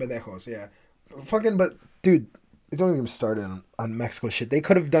 Yeah, they're called pendejos. Yeah, fucking. But dude, don't even start on Mexico shit. They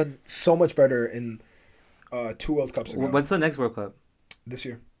could have done so much better in 2 World Cups ago. When's the next World Cup? This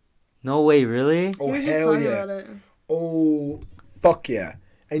year. No way, really? Oh hell yeah! Oh fuck yeah!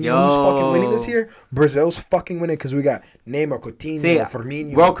 And you know who's fucking winning this year? Brazil's fucking winning because we got Neymar, Coutinho,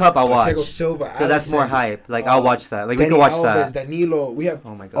 Firmino. World Cup I'll watch. Thiago Silva, because that's more hype. Like I'll watch that. Like we can watch Alves, that. Danilo. We have.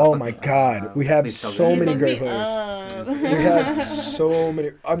 Oh my god. We have so many great players. We have so many.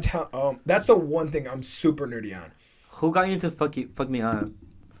 I'm telling. That's the one thing I'm super nerdy on. Who got you to fuck me up?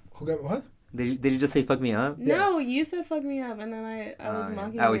 Who got what? Did you just say fuck me up? No, you said fuck me up, and then I was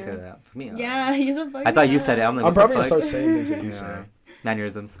mocking you. I always say that. Fuck me up. Yeah, you said fuck me up. I thought you said it. I'm probably gonna start saying things that you say.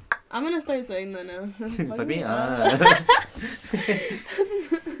 Mannerisms. I'm gonna start saying that now. Fuck me up.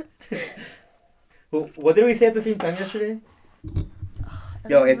 Well, what did we say at the same time yesterday?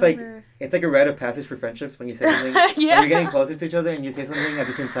 Yo, it's like a rite of passage for friendships when you say something. Yeah. When you're getting closer to each other and you say something at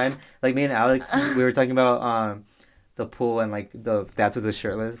the same time. Like me and Alex, we were talking about the pool and like the dads was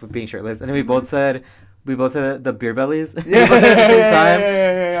being shirtless, and then we both said the beer bellies. Yeah. We both said it at the same time.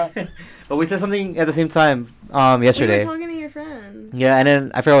 Yeah. But we said something at the same time yesterday. We were talking to your friend. Yeah, and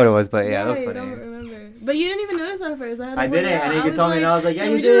then I forgot what it was, but yeah, that was funny. I don't remember. But you didn't even notice at first. I didn't, and then you told me, and I was like, yeah,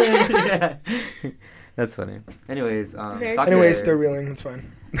 you did. Yeah. That's funny. Anyways, they're reeling. It's fine.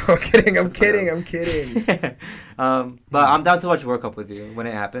 No, I'm kidding. I'm kidding. But I'm down to watch World Cup with you when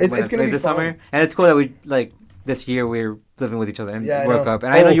it happens. It's gonna be this fun. summer, and it's cool that we like this year we're living with each other in World Cup,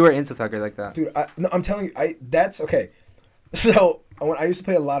 and I know you were into soccer like that. Dude, I'm telling you, that's okay. So when I used to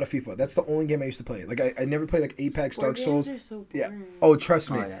play a lot of FIFA, that's the only game I used to play. Like I never played like Apex, Dark Souls. Are so yeah. Oh,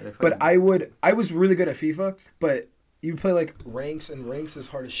 trust me. Oh, yeah, but I was really good at FIFA, but you play like ranks, and ranks is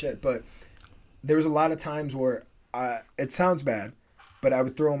hard as shit. But there was a lot of times where it sounds bad, but I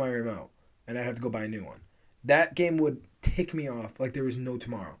would throw my remote and I'd have to go buy a new one. That game would tick me off like there was no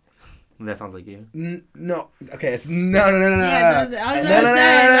tomorrow. That sounds like you. No. Okay. It's no. Yeah, no.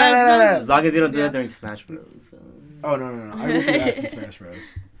 As long as you don't do that during Smash Bros. Oh no. I whoop your ass in Smash Bros.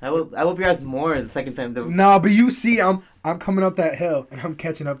 I whoop your ass more the second time. No, but you see, I'm coming up that hill and I'm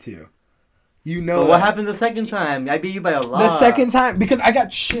catching up to you. You know But what that. happened the second time? I beat you by a lot. The second time, because I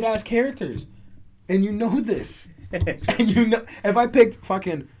got shit ass characters, and you know this. And you know, if I picked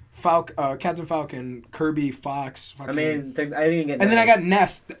fucking Captain Falcon, Kirby, Fox, fucking, I mean, I didn't get. and then I got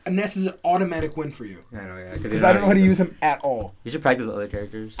Ness. Ness is an automatic win for you. I know, yeah. Because I don't know how to use him at all. You should practice with other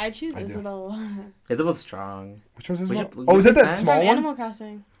characters. I choose I do. Isabel. Isabel's strong. Which one's this We one? should- Oh, is that we that should small From one? Animal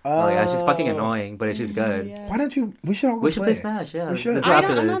Crossing. Oh yeah, she's fucking annoying, but she's good. Yeah. Why don't you? We should all go We should play play. Smash. Yeah, We should. Let's go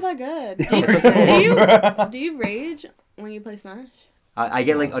after I'm not this. that good. It's okay. Do you rage when you play Smash? I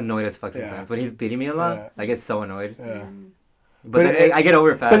get like annoyed as fuck Yeah. sometimes when he's beating me a lot. Yeah. I get so annoyed. Yeah. But But then I get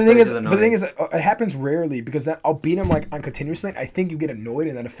over fast. But the thing it's is, just but the thing annoying. is, it happens rarely because then I'll beat him like on continuously. I think you get annoyed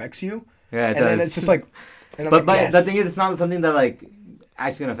and that affects you, Yeah, it and then does. it's just like, and I'm But like, yes. the thing is, it's not something that like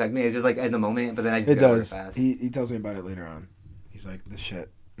actually gonna affect me. It's just like in the moment. But then I just It get over does. fast. He tells me about it later on. He's like, this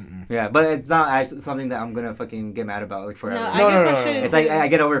shit. Mm-mm. Yeah, but it's not actually something that I'm gonna fucking get mad about like forever. No, I No, get no, no, frustrated no. It's like too. I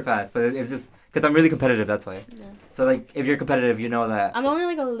get over fast, but it's just because I'm really competitive. That's why. Yeah. So like, if you're competitive, you know that. I'm only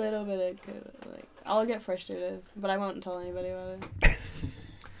like a little bit like I'll get frustrated, but I won't tell anybody about it.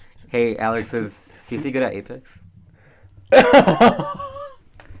 Hey, Alex, is CC good at Apex?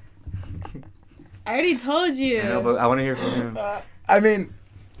 I already told you. I know, but I want to hear from him. I mean,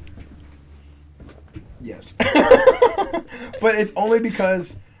 yes, but it's only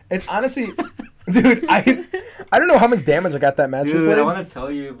because it's honestly, dude. I don't know how much damage I got that match we Dude, played. I want to tell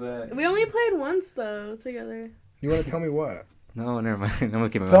you, but We only played once though together. You want to tell me what? no, never mind. I'm gonna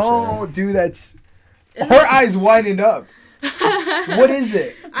keep my mouth shut. Don't do that. Her eyes widened up. What is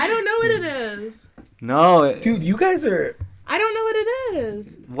it? I don't know what it is. No, Dude, you guys are. I don't know what it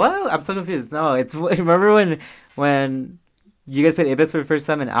is. What? I'm so confused. No, it's remember when you guys played Apex for the first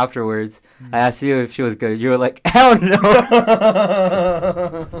time and afterwards I asked you if she was good. You were like, hell no.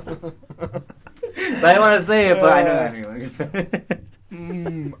 But I didn't want to say it, but I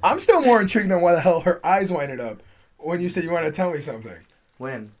know. I'm still more intrigued on why the hell her eyes winded up when you said you wanted to tell me something.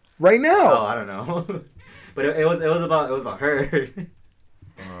 When? Right Oh, now. I don't know. But it was about her.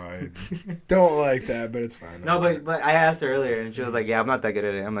 I don't like that, but it's fine. No, but I asked her earlier and she was like, yeah, I'm not that good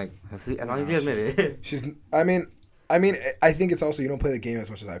at it. I'm like, as long as you admit it. She's. I mean, I think it's also you don't play the game as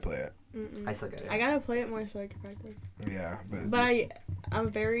much as I play it. Mm-mm. I suck at it. I gotta play it more so I can practice. Yeah, But I'm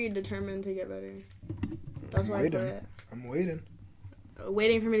very determined to get better. That's why I play it. I'm waiting.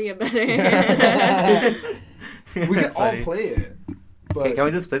 Waiting for me to get better. We That's can all funny. play it, but Okay, can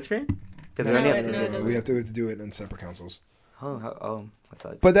we do split screen? Because No, we only it- have no, two. it doesn't. we have to do it in separate consoles. Oh, that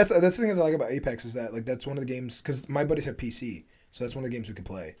sucks. But that's the thing I like about Apex is that like that's one of the games because my buddies have PC, so that's one of the games we can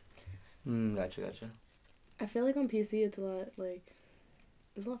play. Gotcha. I feel like on PC it's a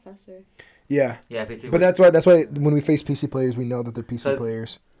lot faster. Yeah, Yeah, PC. but that's why when we face PC players, we know that they're PC 'Cause-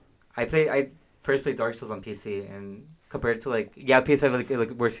 players. I first played Dark Souls on PC, and compared to like PS5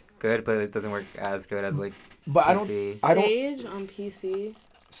 it works good, but it doesn't work as good as like. But PC. I don't Sage on PC.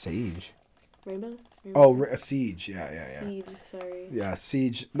 Sage. Rainbow? Oh, Siege. Yeah. Siege, sorry. Yeah,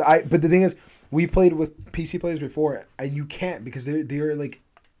 Siege. But the thing is, we played with PC players before, and you can't because they're like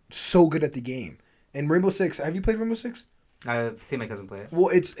so good at the game. And Rainbow Six, have you played Rainbow Six? I've seen my cousin play it. Well,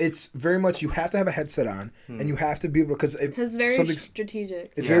 it's very much you have to have a headset on, and you have to be able because Because very something's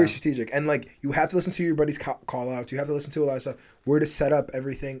strategic. it's Yeah. very strategic, and like you have to listen to your buddies' call outs. You have to listen to a lot of stuff. Where to set up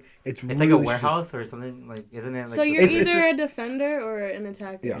everything. It's It's really like a warehouse or something. Like, isn't it? Like So the- you're It's either a defender or an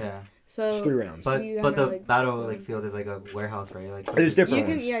attacker. Yeah. Yeah. So It's 3 rounds. But you but the gotta, like, battle go. like field is like a warehouse, right? Like There's different you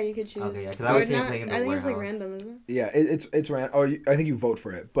can ones. you could choose. Okay, yeah, 'cause I was Or seeing not- playing in the I think it's like warehouse. random, isn't it? Yeah, it's random. Oh, I think you vote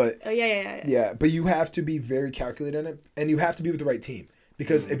for it, but Oh yeah. yeah, but you have to be very calculated in it, and you have to be with the right team.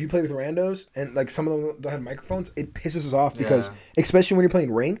 Because if you play with randos and like some of them don't have microphones, it pisses us off because Yeah. especially when you're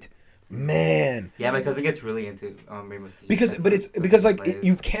playing ranked, man. Yeah, my cousin gets really into Rainbow Six. Because That's but it's the because like plays.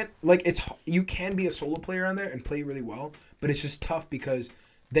 you can't like it's you can be a solo player on there and play really well, but it's just tough because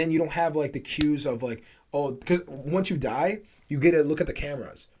then you don't have like the cues of like because once you die, you get to look at the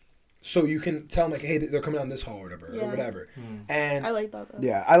cameras, so you can tell them like hey they're coming down this hall or whatever or Yeah. whatever, Hmm. and I like that though.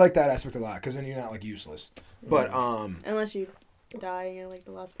 yeah I like that aspect a lot because then you're not like useless, but Unless you die and you're like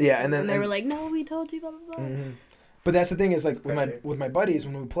the last. Yeah, person, and then- they and- were like, "No, we told you." Blah blah blah. mhm. But that's the thing is like Pressure. with my buddies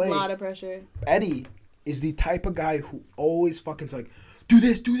when we play. A lot of pressure. Eddie is the type of guy who always fucking's like, do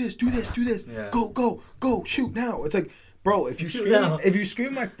this, Yeah. go, shoot now. It's like, bro, if you Shoot scream, now. if you scream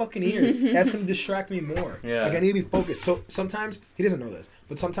in my fucking ear, that's gonna distract me more. Yeah. Like I need to be focused. So sometimes he doesn't know this,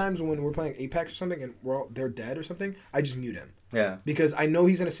 but sometimes when we're playing Apex or something and they're dead or something, I just mute him Yeah. because I know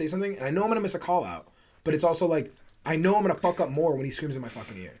he's gonna say something and I know I'm gonna miss a call out. But it's also like I know I'm gonna fuck up more when he screams in my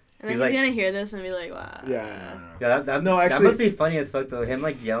fucking ear. And then He's he's like- gonna hear this and be like, "Wow." Yeah. Yeah, that No, that actually- must be funny as fuck though. Him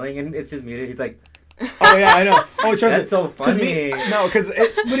like yelling and it's just muted. He's like, Oh yeah, I know. Oh, trust That's it. so 'Cause funny.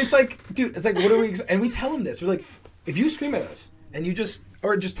 but it's like, dude, it's like, what are we? And we tell him this. We're like, if you scream at us and you just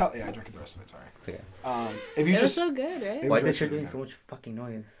tell. Yeah, I drank the rest of it. Sorry. It's okay. If you It was just, so good, right? It Why was is this shirt really doing good. so much fucking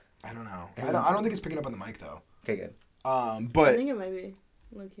noise? I don't know. I don't think it's picking up on the mic though. Okay, good. I But think it might be.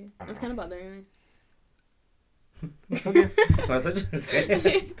 Look here. I don't It's know. kind of bothering me. okay, Wanna switch? Just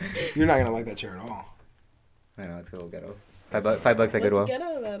kidding. you're not gonna like that chair at all. I know, it's a little ghetto. $5 at Goodwill. Let's get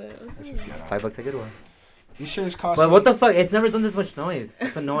out about it. It's just ghetto. $5 at Goodwill. These chairs cost. But me- what the fuck? It's never done this much noise.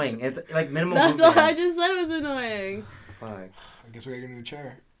 It's annoying. It's like minimum. That's why I movement. just said it was annoying. Fuck. I guess we gotta get a new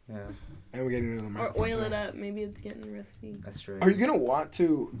chair, Yeah, and we get another Or microphone. oil too. it up. Maybe it's getting rusty. that's true. Are you gonna want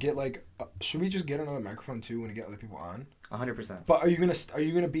to get like? Should we just get another microphone too when we get other people on? 100%. But are you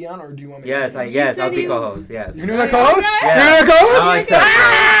gonna be on, or do you want me? Yes, to I'll said be you- co-host. Yes. You're gonna be my Oh, co-host. yeah. Yeah. You're gonna be my co-host. I'll accept.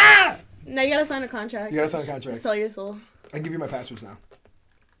 Ah! Now you gotta sign a contract. You gotta sign a contract. Sell your soul. I give you my passwords now.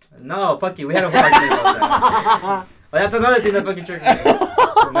 No, fuck you. We had a whole argument about that. Well, that's another thing that fucking tricked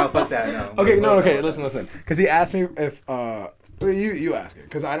me. No, fuck that. No. Okay, We'll talk about listen. Because he asked me if you ask it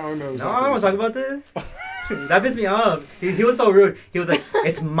because I don't remember. that. No, I don't want to talk about this. That pissed me off. He was so rude. He was like,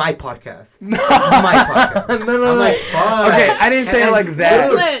 "It's my podcast. It's my podcast." No. I'm like, "Fuck." Okay, I didn't say it And- like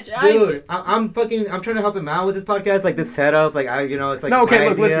that. Switch. Dude, I'm trying to help him out with this podcast, like this setup, like it's like No, okay, my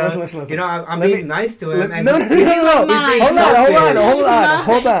look, listen, idea. listen. You know, I'm Let being me- nice to him, and No. he's being Hold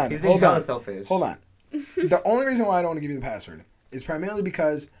selfish. He's being hella on. selfish. Hold on. The only reason why I don't want to give you the password is primarily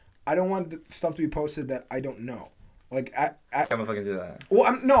because I don't want the stuff to be posted that I don't know. Like, I'm gonna fucking do that. well,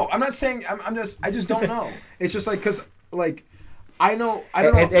 I'm not saying, I just don't know. It's just like, because, like, I don't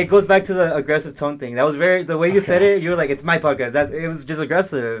know. It goes back to the aggressive tone thing. That was the way you said it. You were like, "It's my podcast." It was just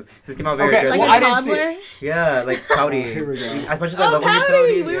aggressive. It just came out very Okay, aggressive. Like well, I a didn't see toddler. Yeah, like pouty. Here we go. As much as I Oh, love when you're pouty.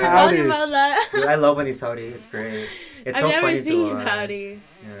 pouty, We were yeah. Pouty. talking about that. Dude, I love when he's pouty. It's great. It's I've so never funny seen you to watch. pouty.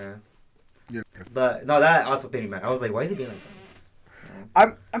 Yeah. Yeah. But no, that also made me mad. I was like, "Why is he being like this?"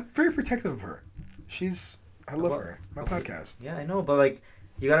 I'm very protective of her. I love her. My Okay. podcast. Yeah, I know, but like,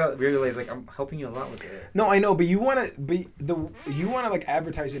 you gotta realize like I'm helping you a lot with it. No, I know, but you wanna like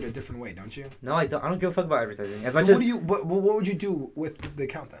advertise it a different way, don't you? No, I don't give a fuck about advertising. As much What as do you? What would you do with the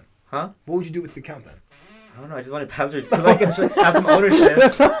account then? Huh? What would you do with the account then? I don't know. I just wanted passwords so I can have some ownership.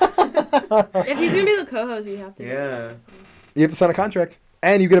 If he's gonna be the co-host, you have to. Yeah. You have to sign a contract,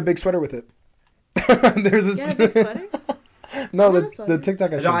 and you get a big sweater with it. There's this. You got a big sweater? No, I want a the sweater.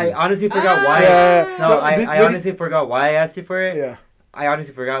 TikTok I No, showed I you. honestly forgot why. Yeah. No, No, I did- honestly forgot why I asked you for it. Yeah. I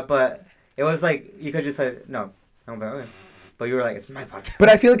honestly forgot, but it was like you could just say no. I'm like, okay. But you were like, it's my podcast. But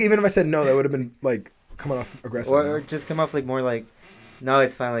I feel like even if I said no, that would have been like coming off aggressive. Or just come off like more like, no,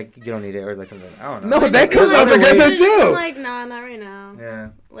 it's fine. Like you don't need it, or like something. I don't know. No, Like, that it comes was off other aggressive ways. too. I'm like, nah, not right now. Yeah,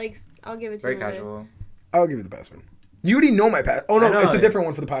 Like, I'll give it to very you. later. casual. I'll give you the password. You already know my pass. Oh I no, know. it's a different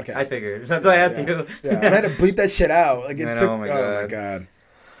one for the podcast. I figured. That's why I asked Yeah. you. Yeah, and I had to bleep that shit out. Like it I know, took. oh Oh my my God. god.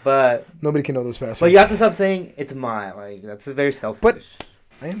 But Nobody can know those passwords. you have to stop saying it's my. Like that's very selfish.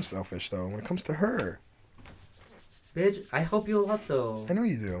 I am selfish though when it comes to her. Bitch, I help you a lot though. I know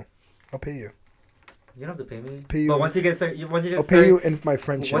you do. I'll pay you. You don't have to pay me. Pay you- But once you get I'll pay you in my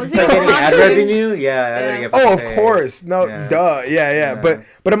friendship. Once Was you it start getting ad popular? revenue, yeah, I gotta Yeah. get. Oh, fucking of paid. course. No, Yeah. duh. Yeah. Yeah.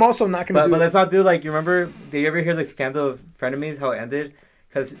 But I'm also not gonna But do. let's not do like you remember? Did you ever hear like Scandal of Frenemies? How it ended?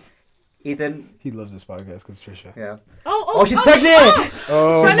 Because Ethan, He loves this podcast because Trisha. yeah. Oh, She's pregnant.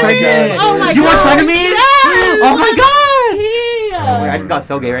 Oh Frenemies! my god. Oh my You god. watch Frenemies? Yes! Oh my god! Tia! I just got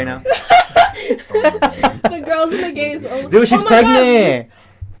so gay right now. The girls and the gays. Oh, Dude, she's oh my God. pregnant.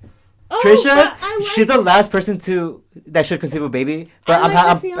 Oh, Trisha, but I like- she's the last person that should conceive a baby. But I I'm, like her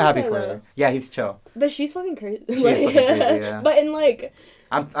I'm fiance, happy for though. her. Yeah, he's chill. But she's fucking crazy. She is fucking crazy, yeah. But in like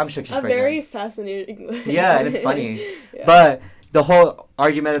I'm shook she's a pregnant. very fascinating way. Yeah, and it's funny. Yeah. But the whole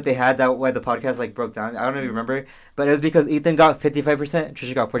argument that they had that why the podcast like broke down, I don't know if you remember, but it was because Ethan got 55%,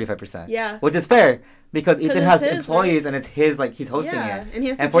 Trisha got 45%. Yeah. Which is fair because Ethan it's has his, employees and it's his, like he's hosting Yeah, it. and he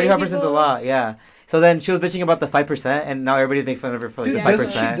has to And pay 45% is a people. lot, yeah. So then she was bitching about the 5% and now everybody's making fun of her for like Dude, the Yeah.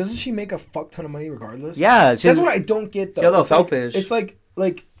 5%. doesn't she make a fuck ton of money regardless? Yeah, she's, That's what I don't get though. She's a little It's like- selfish. It's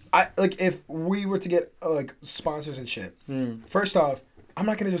like if we were to get like sponsors and shit. Mm. First off, I'm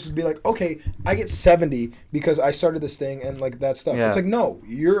not gonna just be like, okay, I get 70 because I started this thing and like that stuff. Yeah. It's like no,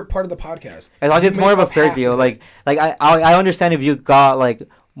 you're part of the podcast. As long as You it's more of make a up fair half deal. of it. Like I understand if you got like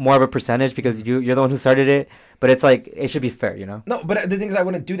more of a percentage because you're the one who started it, but it's like it should be fair, you know? No, but the thing is, I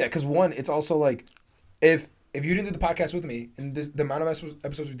wouldn't do that because one, it's also like, if you didn't do the podcast with me and the amount of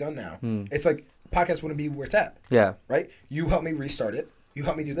episodes we've done now, it's like podcast wouldn't be where it's at, Yeah. right? You helped me restart it. You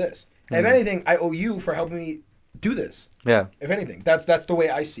helped me do this. Hmm. And if anything, I owe you for helping me do this. Yeah. If anything, that's the way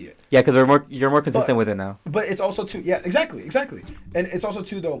I see it. Yeah, because you're more consistent with it now. But it's also too, yeah, exactly, and it's also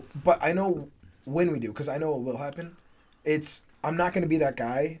too though. But I know when we do, because I know it will happen, I'm not going to be that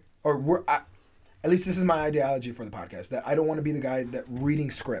guy, or at least this is my ideology for the podcast, that I don't want to be the guy that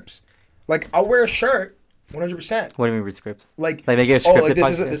reading scripts. Like, I'll wear a shirt, 100%. What do you mean read scripts? Like make it a scripted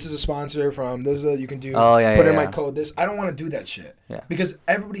like podcast? this is a sponsor from, you can do, yeah, put in yeah. my code this. I don't want to do that shit. Yeah. Because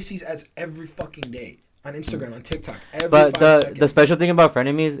everybody sees ads every fucking day. On Instagram, on TikTok, But 5 seconds. the special thing about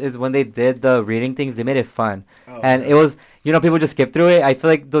Frenemies is when they did the reading things, they made it fun, and Okay. it was people just skip through it. I feel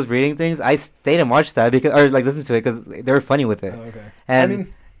like those reading things, I stayed and watched that listen to it because they were funny with it. Oh, okay. And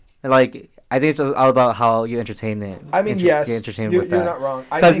I mean, I think it's just all about how you entertain it. I mean, yes, get entertained you're with that. not wrong.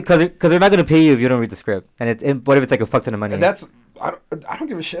 Because they're not gonna pay you if you don't read the script, and what if it's like a fuck ton of money? And I don't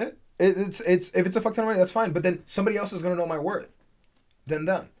give a shit. It's if it's a fuck ton of money, that's fine. But then somebody else is gonna know my worth than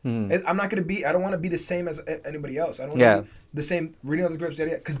them. I'm not gonna be. I don't want to be the same as anybody else. I don't want to be the same reading all the scripts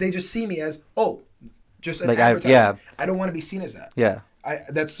because they just see me as just an advertisement. I don't want to be seen as that. Yeah.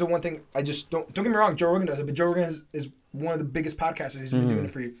 That's the one thing I just don't get me wrong. Joe Rogan does it, but Joe Rogan is one of the biggest podcasters. He's been doing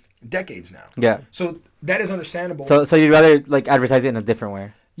it for decades now. Yeah. So that is understandable. So you'd rather advertise it in a different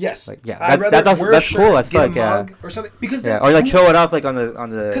way. Yes. That's cool as fuck. Yeah. Or something because or show it off on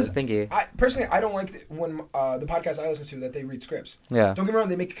the thingy. I don't like when the podcast I listen to that they read scripts. Yeah. Don't get me wrong,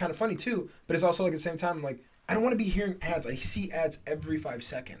 they make it kind of funny too, but it's also at the same time I don't want to be hearing ads. I see ads every 5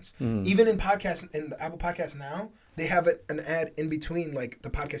 seconds. Even in podcasts, in the Apple Podcasts now, they have an ad in between the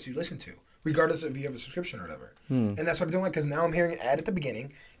podcast you listen to, regardless if you have a subscription or whatever. And that's what I don't like because now I'm hearing an ad at the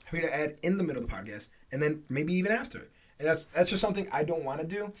beginning, I'm hearing an ad in the middle of the podcast, and then maybe even after. And that's just something I don't want to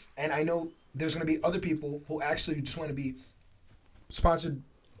do. And I know there's going to be other people who actually just want to be sponsored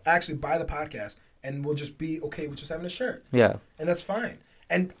actually by the podcast and will just be okay with just having a shirt. Yeah. And that's fine.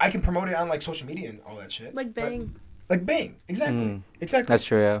 And I can promote it on social media and all that shit. Like Bang. Like Bang. Exactly. Exactly. That's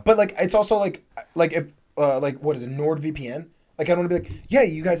true, yeah. But it's also if what is it, NordVPN? I don't want to be yeah,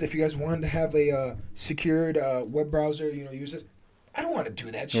 you guys, if you guys wanted to have a secured web browser, use this. I don't want to do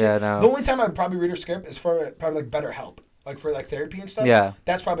that shit. Yeah, no. The only time I'd probably read a script is for probably BetterHelp. For therapy and stuff. Yeah.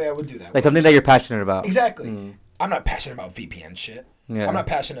 That's probably I would do that. Something that you're passionate about. Exactly. I'm not passionate about VPN shit. Yeah. I'm not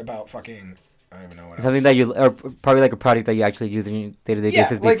passionate about fucking, I don't even know what else. Something that or probably a product that you actually use in your day-to-day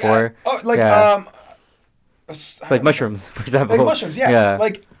basis before. Mushrooms, for example. Like mushrooms, yeah.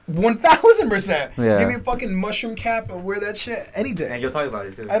 1,000%. Yeah. Give me a fucking mushroom cap and wear that shit any day. And you'll talk about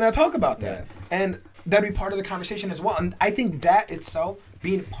it too. And I'll talk about that. Yeah. And that'd be part of the conversation as well. And I think that itself,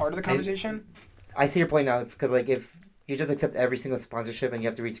 being part of the conversation. I see your point now. It's because if you just accept every single sponsorship and you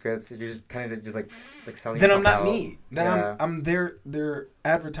have to read scripts, you're just kind of just selling. Then I'm not out. me. Then I'm their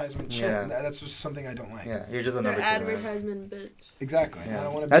advertisement shit. Yeah. And that's just something I don't like. Yeah, you're just a number. Advertisement bitch. Exactly. Yeah. I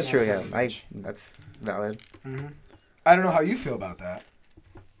don't want to. That's true. Yeah, that's valid. Mm-hmm. I don't know how you feel about that.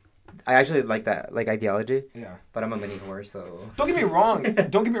 I actually like that ideology. Yeah. But I'm a mini whore, so. Don't get me wrong.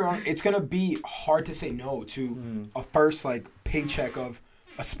 It's gonna be hard to say no to a first paycheck of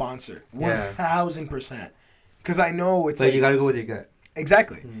a sponsor. 1,000%. Because I know it's. But you gotta go with your gut.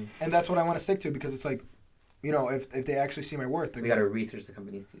 Exactly, and that's what I want to stick to because it's if they actually see my worth, we gotta research the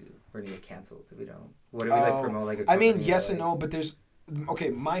companies too. We're gonna get canceled if we don't. What do we promote a I mean, yes and no, but there's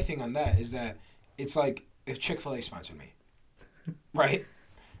my thing on that is that it's if Chick-fil-A sponsored me, right?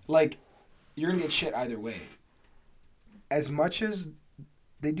 You're gonna get shit either way. As much as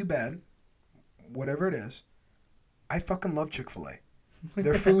they do bad, whatever it is, I fucking love Chick-fil-A.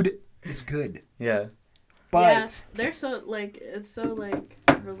 Their food is good. Yeah. But they're so it's so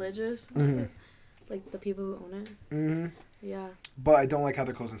religious and stuff. The people who own it. Mm-hmm. Yeah. But I don't like how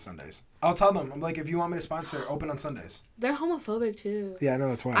they're closing Sundays. I'll tell them. I'm if you want me to sponsor, open on Sundays. They're homophobic too. Yeah, I know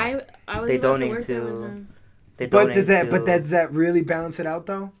that's why. I was they about donate to work there one to. time. But does that really balance it out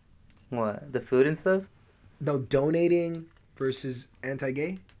though? What, the food and stuff? No, donating versus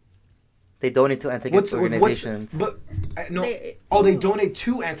anti-gay. They donate to anti-gay organizations. They donate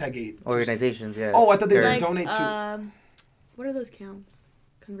to anti-gay organizations. Yes. Oh, I thought they just donate to. What are those camps?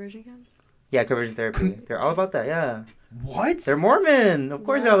 Conversion camps? Yeah, conversion therapy. They're all about that. Yeah. What? They're Mormon. Of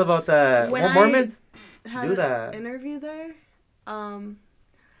course, they're all about that. Mormons do that. Interview there.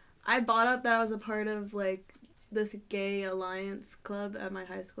 I brought up that I was a part of this gay alliance club at my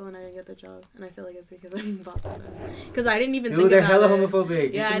high school, and I didn't get the job. And I feel like it's because I brought that up. Because I didn't even think about it. They're hella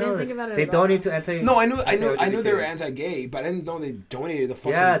homophobic. Yeah, I didn't think about it. They donate to anti. No, I knew they were anti-gay, but I didn't know they donated the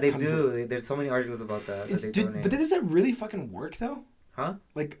fucking. Yeah, they do. There's so many articles about that. But does that really fucking work though? Huh?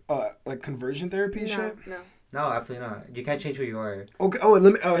 Like conversion therapy and shit? No, absolutely not. You can't change who you are. Okay.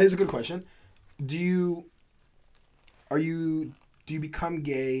 Oh, here's a good question. Do you become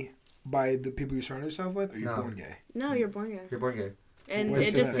gay by the people you surround yourself with, or you're born gay? No, you're born gay. You're born gay. And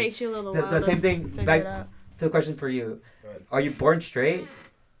it just takes you a little while. The same thing. Back to the question for you: are you born straight,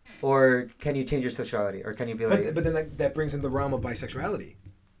 or can you change your sexuality, or can you be like? But then that brings in the realm of bisexuality.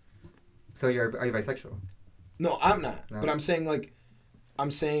 So are you bisexual? No, I'm not. No. But I'm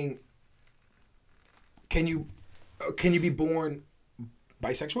saying, can you be born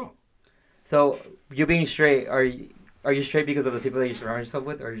bisexual? So you being straight, are you straight because of the people that you surround yourself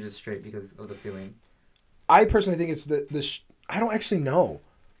with, or are you just straight because of the feeling? I personally think it's I don't actually know,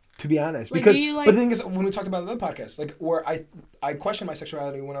 to be honest. Like, Because do you, like- but the thing is, when we talked about the other podcast, like where I questioned my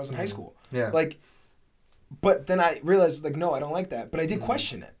sexuality when I was in high school. Yeah. Like, but then I realized like no, I don't like that. But I did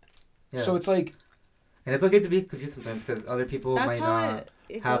question it. Yeah. So it's like, And it's okay to be confused sometimes because other people That's might how not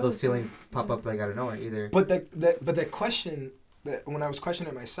it have goes. those feelings pop up like out of nowhere either. but that question that when I was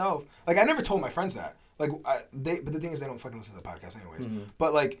questioning myself, like I never told my friends that. Like but the thing is they don't fucking listen to the podcast anyways. Mhm.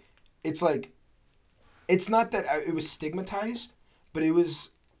 But like, it's not that it was stigmatized, but it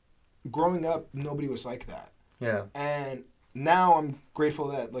was growing up. Nobody was like that. Yeah. And now I'm grateful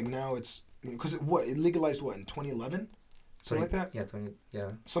that like now it's because it legalized in 2011, something like that, Yeah, 20.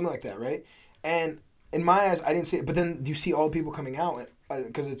 Yeah. something like that, right? And in my eyes, I didn't see it, but then you see all the people coming out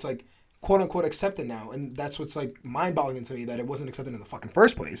because it's like quote unquote accepted now, and that's what's like mind boggling to me that it wasn't accepted in the fucking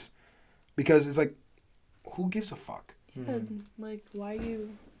first place, because it's like, who gives a fuck? Yeah, like, why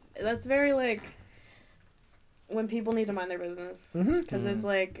you... That's very, like, when people need to mind their business. Mm-hmm. Because it's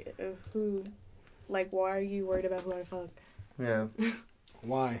like, why are you worried about who I fuck? Yeah.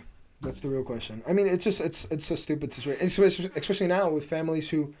 Why? That's the real question. I mean, it's just it's a stupid situation, especially now with families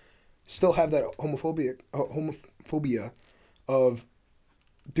who still have that homophobia of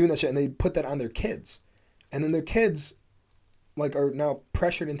doing that shit, and they put that on their kids, and then their kids like are now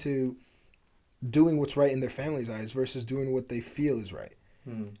pressured into doing what's right in their family's eyes versus doing what they feel is right.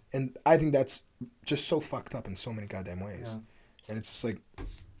 Mm. And I think that's just so fucked up in so many goddamn ways. Yeah. And it's just like,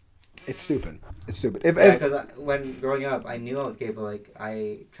 it's stupid. It's stupid. Yeah, because when growing up, I knew I was gay, but like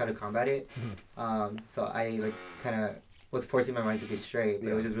I tried to combat it. So I like kind of was forcing my mind to be straight, but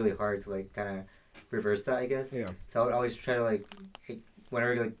it was just really hard to like kind of reverse that, I guess. Yeah. So I would always try to like,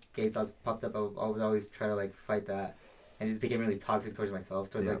 whenever like gay thoughts popped up, I would always try to like fight that, and it just became really toxic towards myself,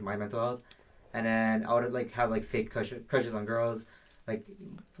 towards like my mental health. And then I would like have like fake crushes on girls, like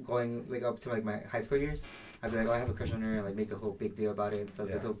going like up to like my high school years. I'd be like, oh, I have a crush on her, and like make a whole big deal about it and stuff,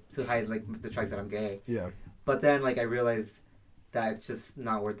 just to hide like the tracks that I'm gay. Yeah. But then like I realized that it's just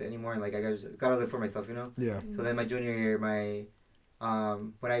not worth it anymore. Like I gotta live for myself, you know. Yeah. So then my junior year,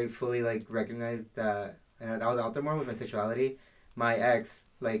 when I fully like recognized that, and I was out there more with my sexuality, my ex,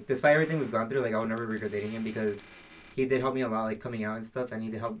 like despite everything we've gone through, like I would never regret dating him because he did help me a lot, like coming out and stuff, and he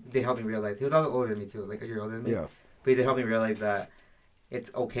did help me realize he was also older than me too, like a year older than me. Yeah. But he did help me realize that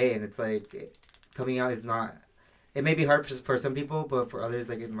it's okay, and it's like coming out is not. It may be hard for some people, but for others,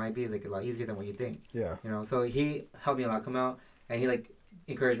 like it might be like a lot easier than what you think. Yeah. You know, so he helped me a lot come out, and he like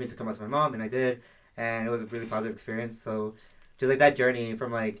encouraged me to come out to my mom, and I did, and it was a really positive experience. So just like that journey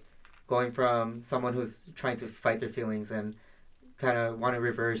from like going from someone who's trying to fight their feelings and kind of want to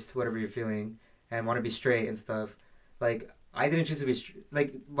reverse whatever you're feeling and want to be straight and stuff. Like I didn't choose to be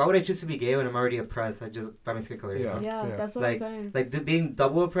like, why would I choose to be gay when I'm already oppressed just by my skin color? Yeah. Yeah, that's what Like- I'm saying. Like being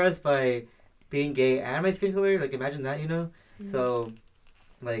double oppressed by being gay and my skin color. Like imagine that, you know. So,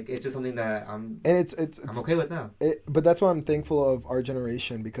 like it's just something that I'm And I'm okay with now. but that's why I'm thankful of our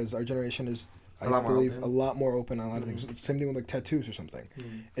generation, because our generation is, I A lot more believe, open. a lot more open on a lot of things. It's the same thing with like tattoos or something.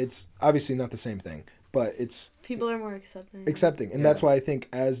 Mm. It's obviously not the same thing, but it's People are more accepting. accepting, and Yeah. that's why I think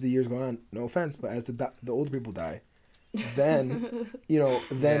as the years go on, no offense, but as the older people die, then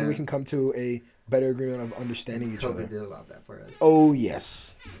then we Yeah. can come to a better agreement of understanding each COVID other. did a lot of that for us. Oh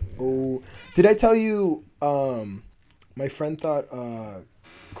yes. Oh, did I tell you? My friend thought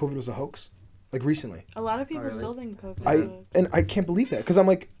COVID was a hoax, like recently. A lot of people really? still think COVID. I can't believe that, because I'm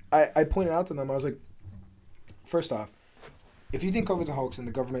like, I pointed out to them, I was like, first off, if you think COVID's a hoax and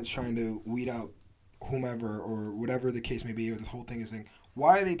the government's trying to weed out whomever or whatever the case may be, or this whole thing is thing,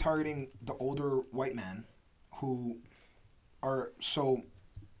 why are they targeting the older white men who are so,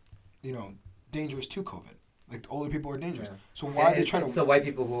 dangerous to COVID? Like, the older people are dangerous. Yeah. So why are they It's trying to... the white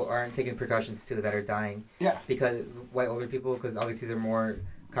people who aren't taking precautions too that are dying? Yeah. Because white older people, because obviously they're more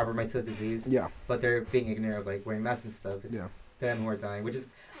compromised to the disease. Yeah. But they're being ignorant of like wearing masks and stuff. It's Yeah. them who are dying, which is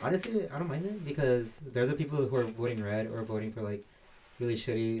honestly I don't mind it, because there's the people who are voting red or voting for like really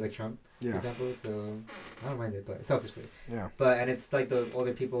shitty like Trump, for Yeah. example. So I don't mind it, but selfishly. Yeah. And it's like the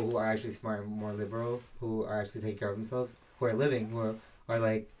older people who are actually smart and more liberal, who are actually taking care of themselves, who are living, who are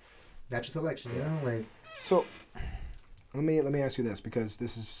like natural selection, you know, like. So, let me ask you this, because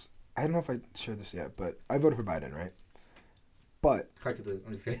this is, I don't know if I shared this yet, but I voted for Biden, right? But Cartoon blue.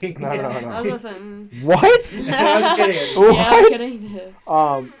 I'm just kidding. no. I was gonna say, What? I'm just kidding. What? Yeah, I was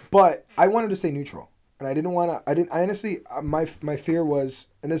kidding. But I wanted to stay neutral, and I didn't want to. I honestly, my fear was,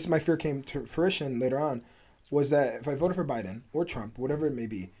 and this my fear came to fruition later on, was that if I voted for Biden or Trump, whatever it may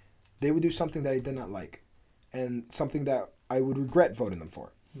be, they would do something that I did not like, and something that I would regret voting them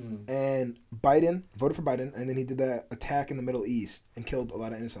for. And Biden voted for Biden, and then he did that attack in the Middle East and killed a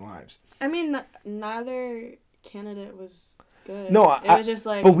lot of innocent lives. I mean, neither candidate was good. No, it was just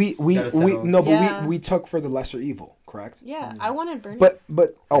like. But we Yeah. we took for the lesser evil, correct? Yeah, I wanted Bernie.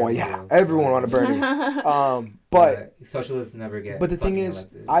 But oh yeah, everyone wanted Bernie. But socialists never get. But the thing fucking is,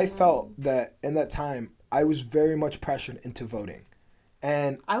 elected. I felt that in that time I was very much pressured into voting,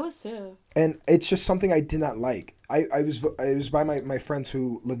 and I was too. and it's just something I did not like. I was by my friends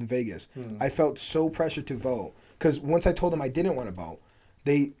who lived in Vegas. I felt so pressured to vote because once I told them I didn't want to vote,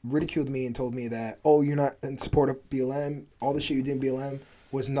 they ridiculed me and told me that, oh, you're not in support of BLM. All the shit you did in BLM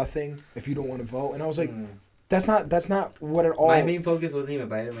was nothing if you don't want to vote. And I was like, that's not what at all. My main focus wasn't even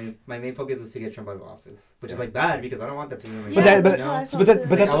Biden. My main focus was to get Trump out of office, which is like bad because I don't want that to be my main But focus, that- you know? that's but that- but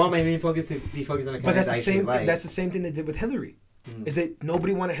Like, that's I want my main focus to be focused on a But candidate that's the I actually same. like. That's the same thing they did with Hillary. Is that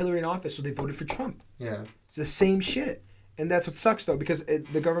nobody wanted Hillary in office, so they voted for Trump. Yeah. It's the same shit, and that's what sucks though, because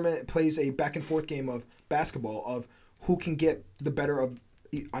the government plays a back and forth game of basketball of who can get the better of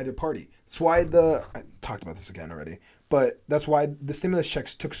either party. That's why I talked about this again already, but that's why the stimulus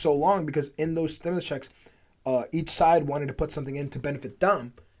checks took so long, because in those stimulus checks, each side wanted to put something in to benefit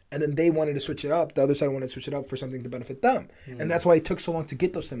them. And then they wanted to switch it up. The other side wanted to switch it up for something to benefit them. And that's why it took so long to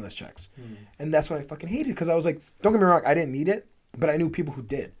get those stimulus checks. And that's what I fucking hated, because I was like, don't get me wrong, I didn't need it, but I knew people who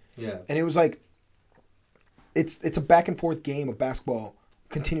did. Yeah. And it was like, it's a back and forth game of basketball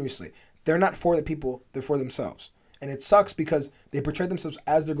continuously. They're not for the people, they're for themselves. And it sucks because they portray themselves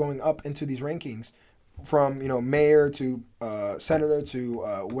as they're going up into these rankings, from, mayor to senator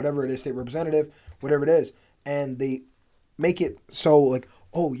to whatever it is, state representative, whatever it is. And they make it so like,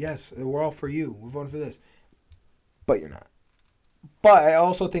 oh, yes, we're all for you. We're voting for this. But you're not. But I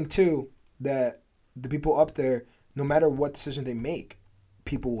also think, too, that the people up there, no matter what decision they make,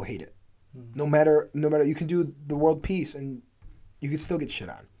 people will hate it. No matter, you can do the world peace and you can still get shit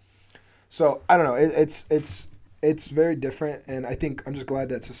on. So, I don't know. It's very different. And I think I'm just glad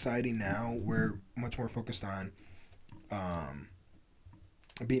that society now, we're much more focused on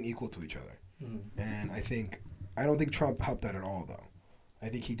being equal to each other. And I don't think Trump helped that at all, though. I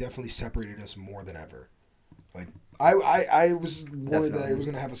think he definitely separated us more than ever. Like, I was worried that it was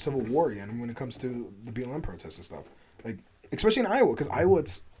going to have a civil war again when it comes to the BLM protests and stuff. Like, especially in Iowa, because Iowa,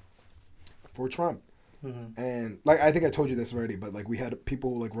 it's for Trump. And, like, I think I told you this already, but, like, we had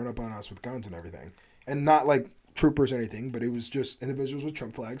people, like, run up on us with guns and everything. And not, like, troopers or anything, but it was just individuals with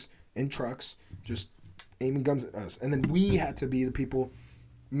Trump flags in trucks just aiming guns at us. And then we had to be the people,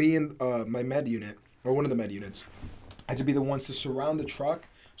 me and my med unit, or one of the med units, had to be the ones to surround the truck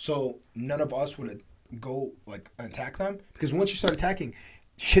so none of us would go like attack them, because once you start attacking,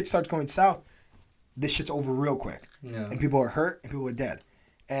 shit starts going south. This shit's over real quick, and people are hurt and people are dead.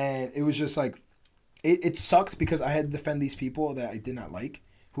 And it was just like, it sucked because I had to defend these people that I did not like,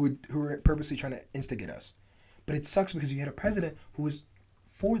 who were purposely trying to instigate us. But it sucks because you had a president who was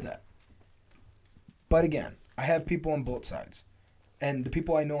for that. But again, I have people on both sides, and the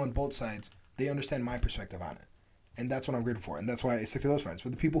people I know on both sides, they understand my perspective on it. And that's what I'm grateful for. And that's why I stick to those friends.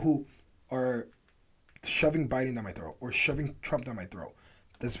 But the people who are shoving Biden down my throat or shoving Trump down my throat,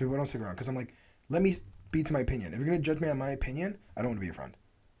 that's the people I don't stick around. Because I'm like, let me be to my opinion. If you're going to judge me on my opinion, I don't want to be your friend.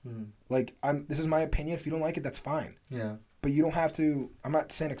 Like, this is my opinion. If you don't like it, that's fine. Yeah. But you don't have to, I'm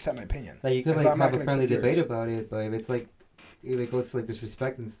not saying accept my opinion. Like, you could Because like I'm not have a gonna friendly accept debate yours. about it, but if it's like, it goes to like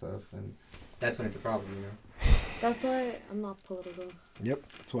disrespect and stuff, and that's when it's a problem, you know? That's why I'm not political. Yep.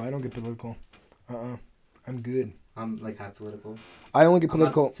 That's why I don't get political. I'm good. I'm like half political. I only get I'm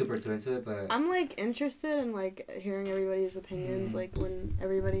political. not super too into it, but I'm like interested in like hearing everybody's opinions, like when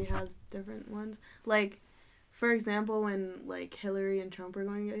everybody has different ones. Like, for example, when like Hillary and Trump were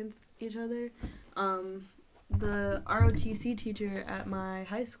going against each other, the ROTC teacher at my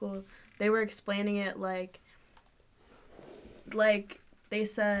high school, they were explaining it like they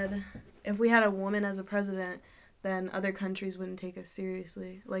said, if we had a woman as a president, then other countries wouldn't take us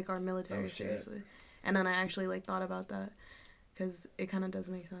seriously, like our military seriously. And then I actually like thought about that, because it kind of does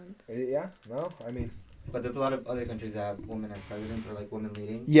make sense. Yeah. No. I mean. but there's a lot of other countries that have women as presidents or like women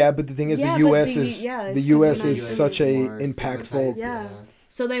leading. Yeah, but the thing is, Yeah, the but U.S. the- is yeah, it's the 'cause U.S. the is United such a More impactful. stigmatized, Yeah.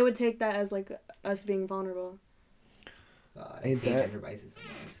 So they would take that as like us being vulnerable. I Ain't hate that- gender biases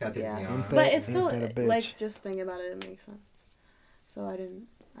sometimes. It's gotta piss Yeah. me Ain't off. that- But it's ain't still that a bitch? like, just thinking about it, it makes sense. So I didn't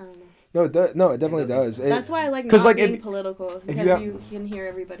I don't know. No, it does. No, it definitely It does. doesn't. That's why I like 'cause, not like, being if- political because you have- you can hear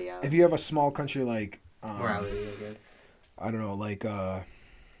everybody out. If you have a small country like Morality, I guess. I don't know, like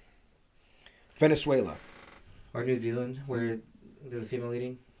Venezuela. Or New Zealand, where there's a female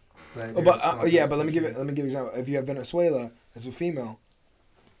leading. But But they're a small yeah, but let me give country. you an example. If you have Venezuela as a female,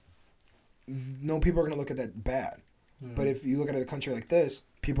 no people are gonna look at that bad. Hmm. But if you look at a country like this,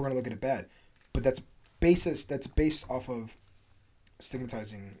 people are gonna look at it bad. But that's based off of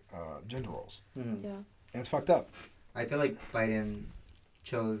stigmatizing gender roles. Hmm. Yeah. And it's fucked up. I feel like Biden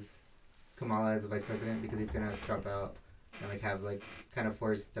chose Kamala as a vice president because he's gonna drop out and like have like kind of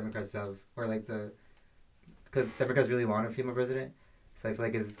force Democrats to have or like the because Democrats really want a female president, so I feel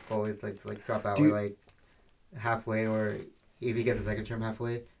like his goal is like to like drop out Do you- or like halfway or if he gets a second term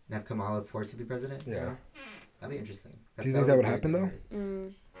halfway and have Kamala forced to be president. you Yeah. know? That'd be interesting. Do you think that would be happen, weird.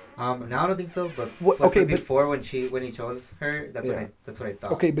 Mm. Now I don't think so, but What- okay, but- before when he chose her, that's Yeah. what I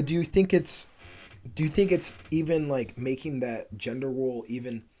thought. Okay, but do you think it's even like making that gender role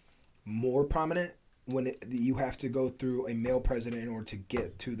even more prominent when you have to go through a male president in order to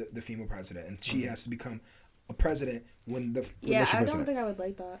get to the female president, and she has to become a president when Yeah, she's I don't president? think I would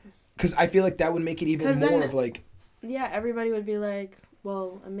like that. Because I feel like that would make it even 'Cause more then- of like. Yeah, everybody would be like,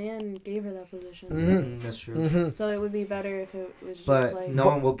 well, a man gave her that position. Mhm. That's true. Mm-hmm. So it would be better if it was just But like. no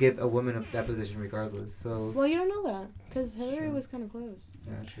one will give a woman that position regardless. So Well, you don't know that because Hillary Sure. was kind of close.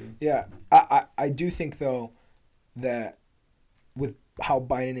 yeah, true. Yeah, I do think though that with how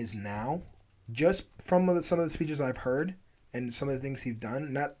Biden is now, just from some of the speeches I've heard and some of the things he's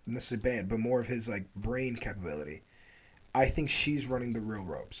done, not necessarily bad, but more of his like brain capability, I think she's running the real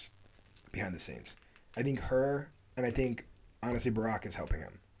ropes behind the scenes. I think her and I think honestly Barack is helping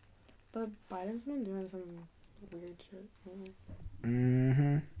him. But Biden's been doing some weird shit.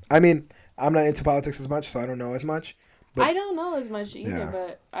 Mm-hmm. I mean, I'm not into politics as much, so I don't know as much. But I don't know as much either, Yeah.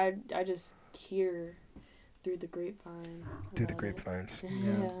 but I just hear through the grapevine. through the about it. grapevines,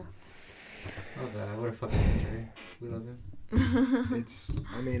 Yeah. Oh god, what a fucking country. We love him. it's.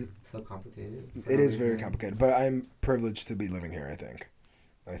 I mean, So complicated. it is very complicated, but I'm privileged to be living here. I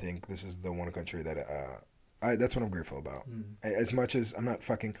think this is the one country that that's what I'm grateful about. As much as I'm not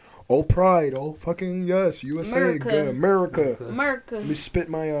fucking all pride, all fucking yes, USA, America. America. America. Let me spit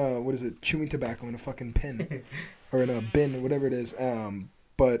my what is it, chewing tobacco in a fucking pen or in a bin or whatever it is.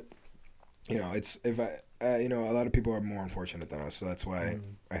 But you know, it's if I you know, a lot of people are more unfortunate than us, so that's why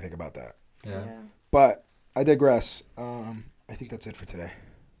I think about that. Yeah. But I digress. I think that's it for today.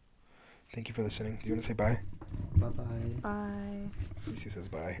 Thank you for listening. Do you want to say bye? Bye bye. Bye. Cece says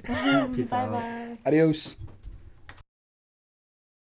bye. Peace Bye out. bye. Adios.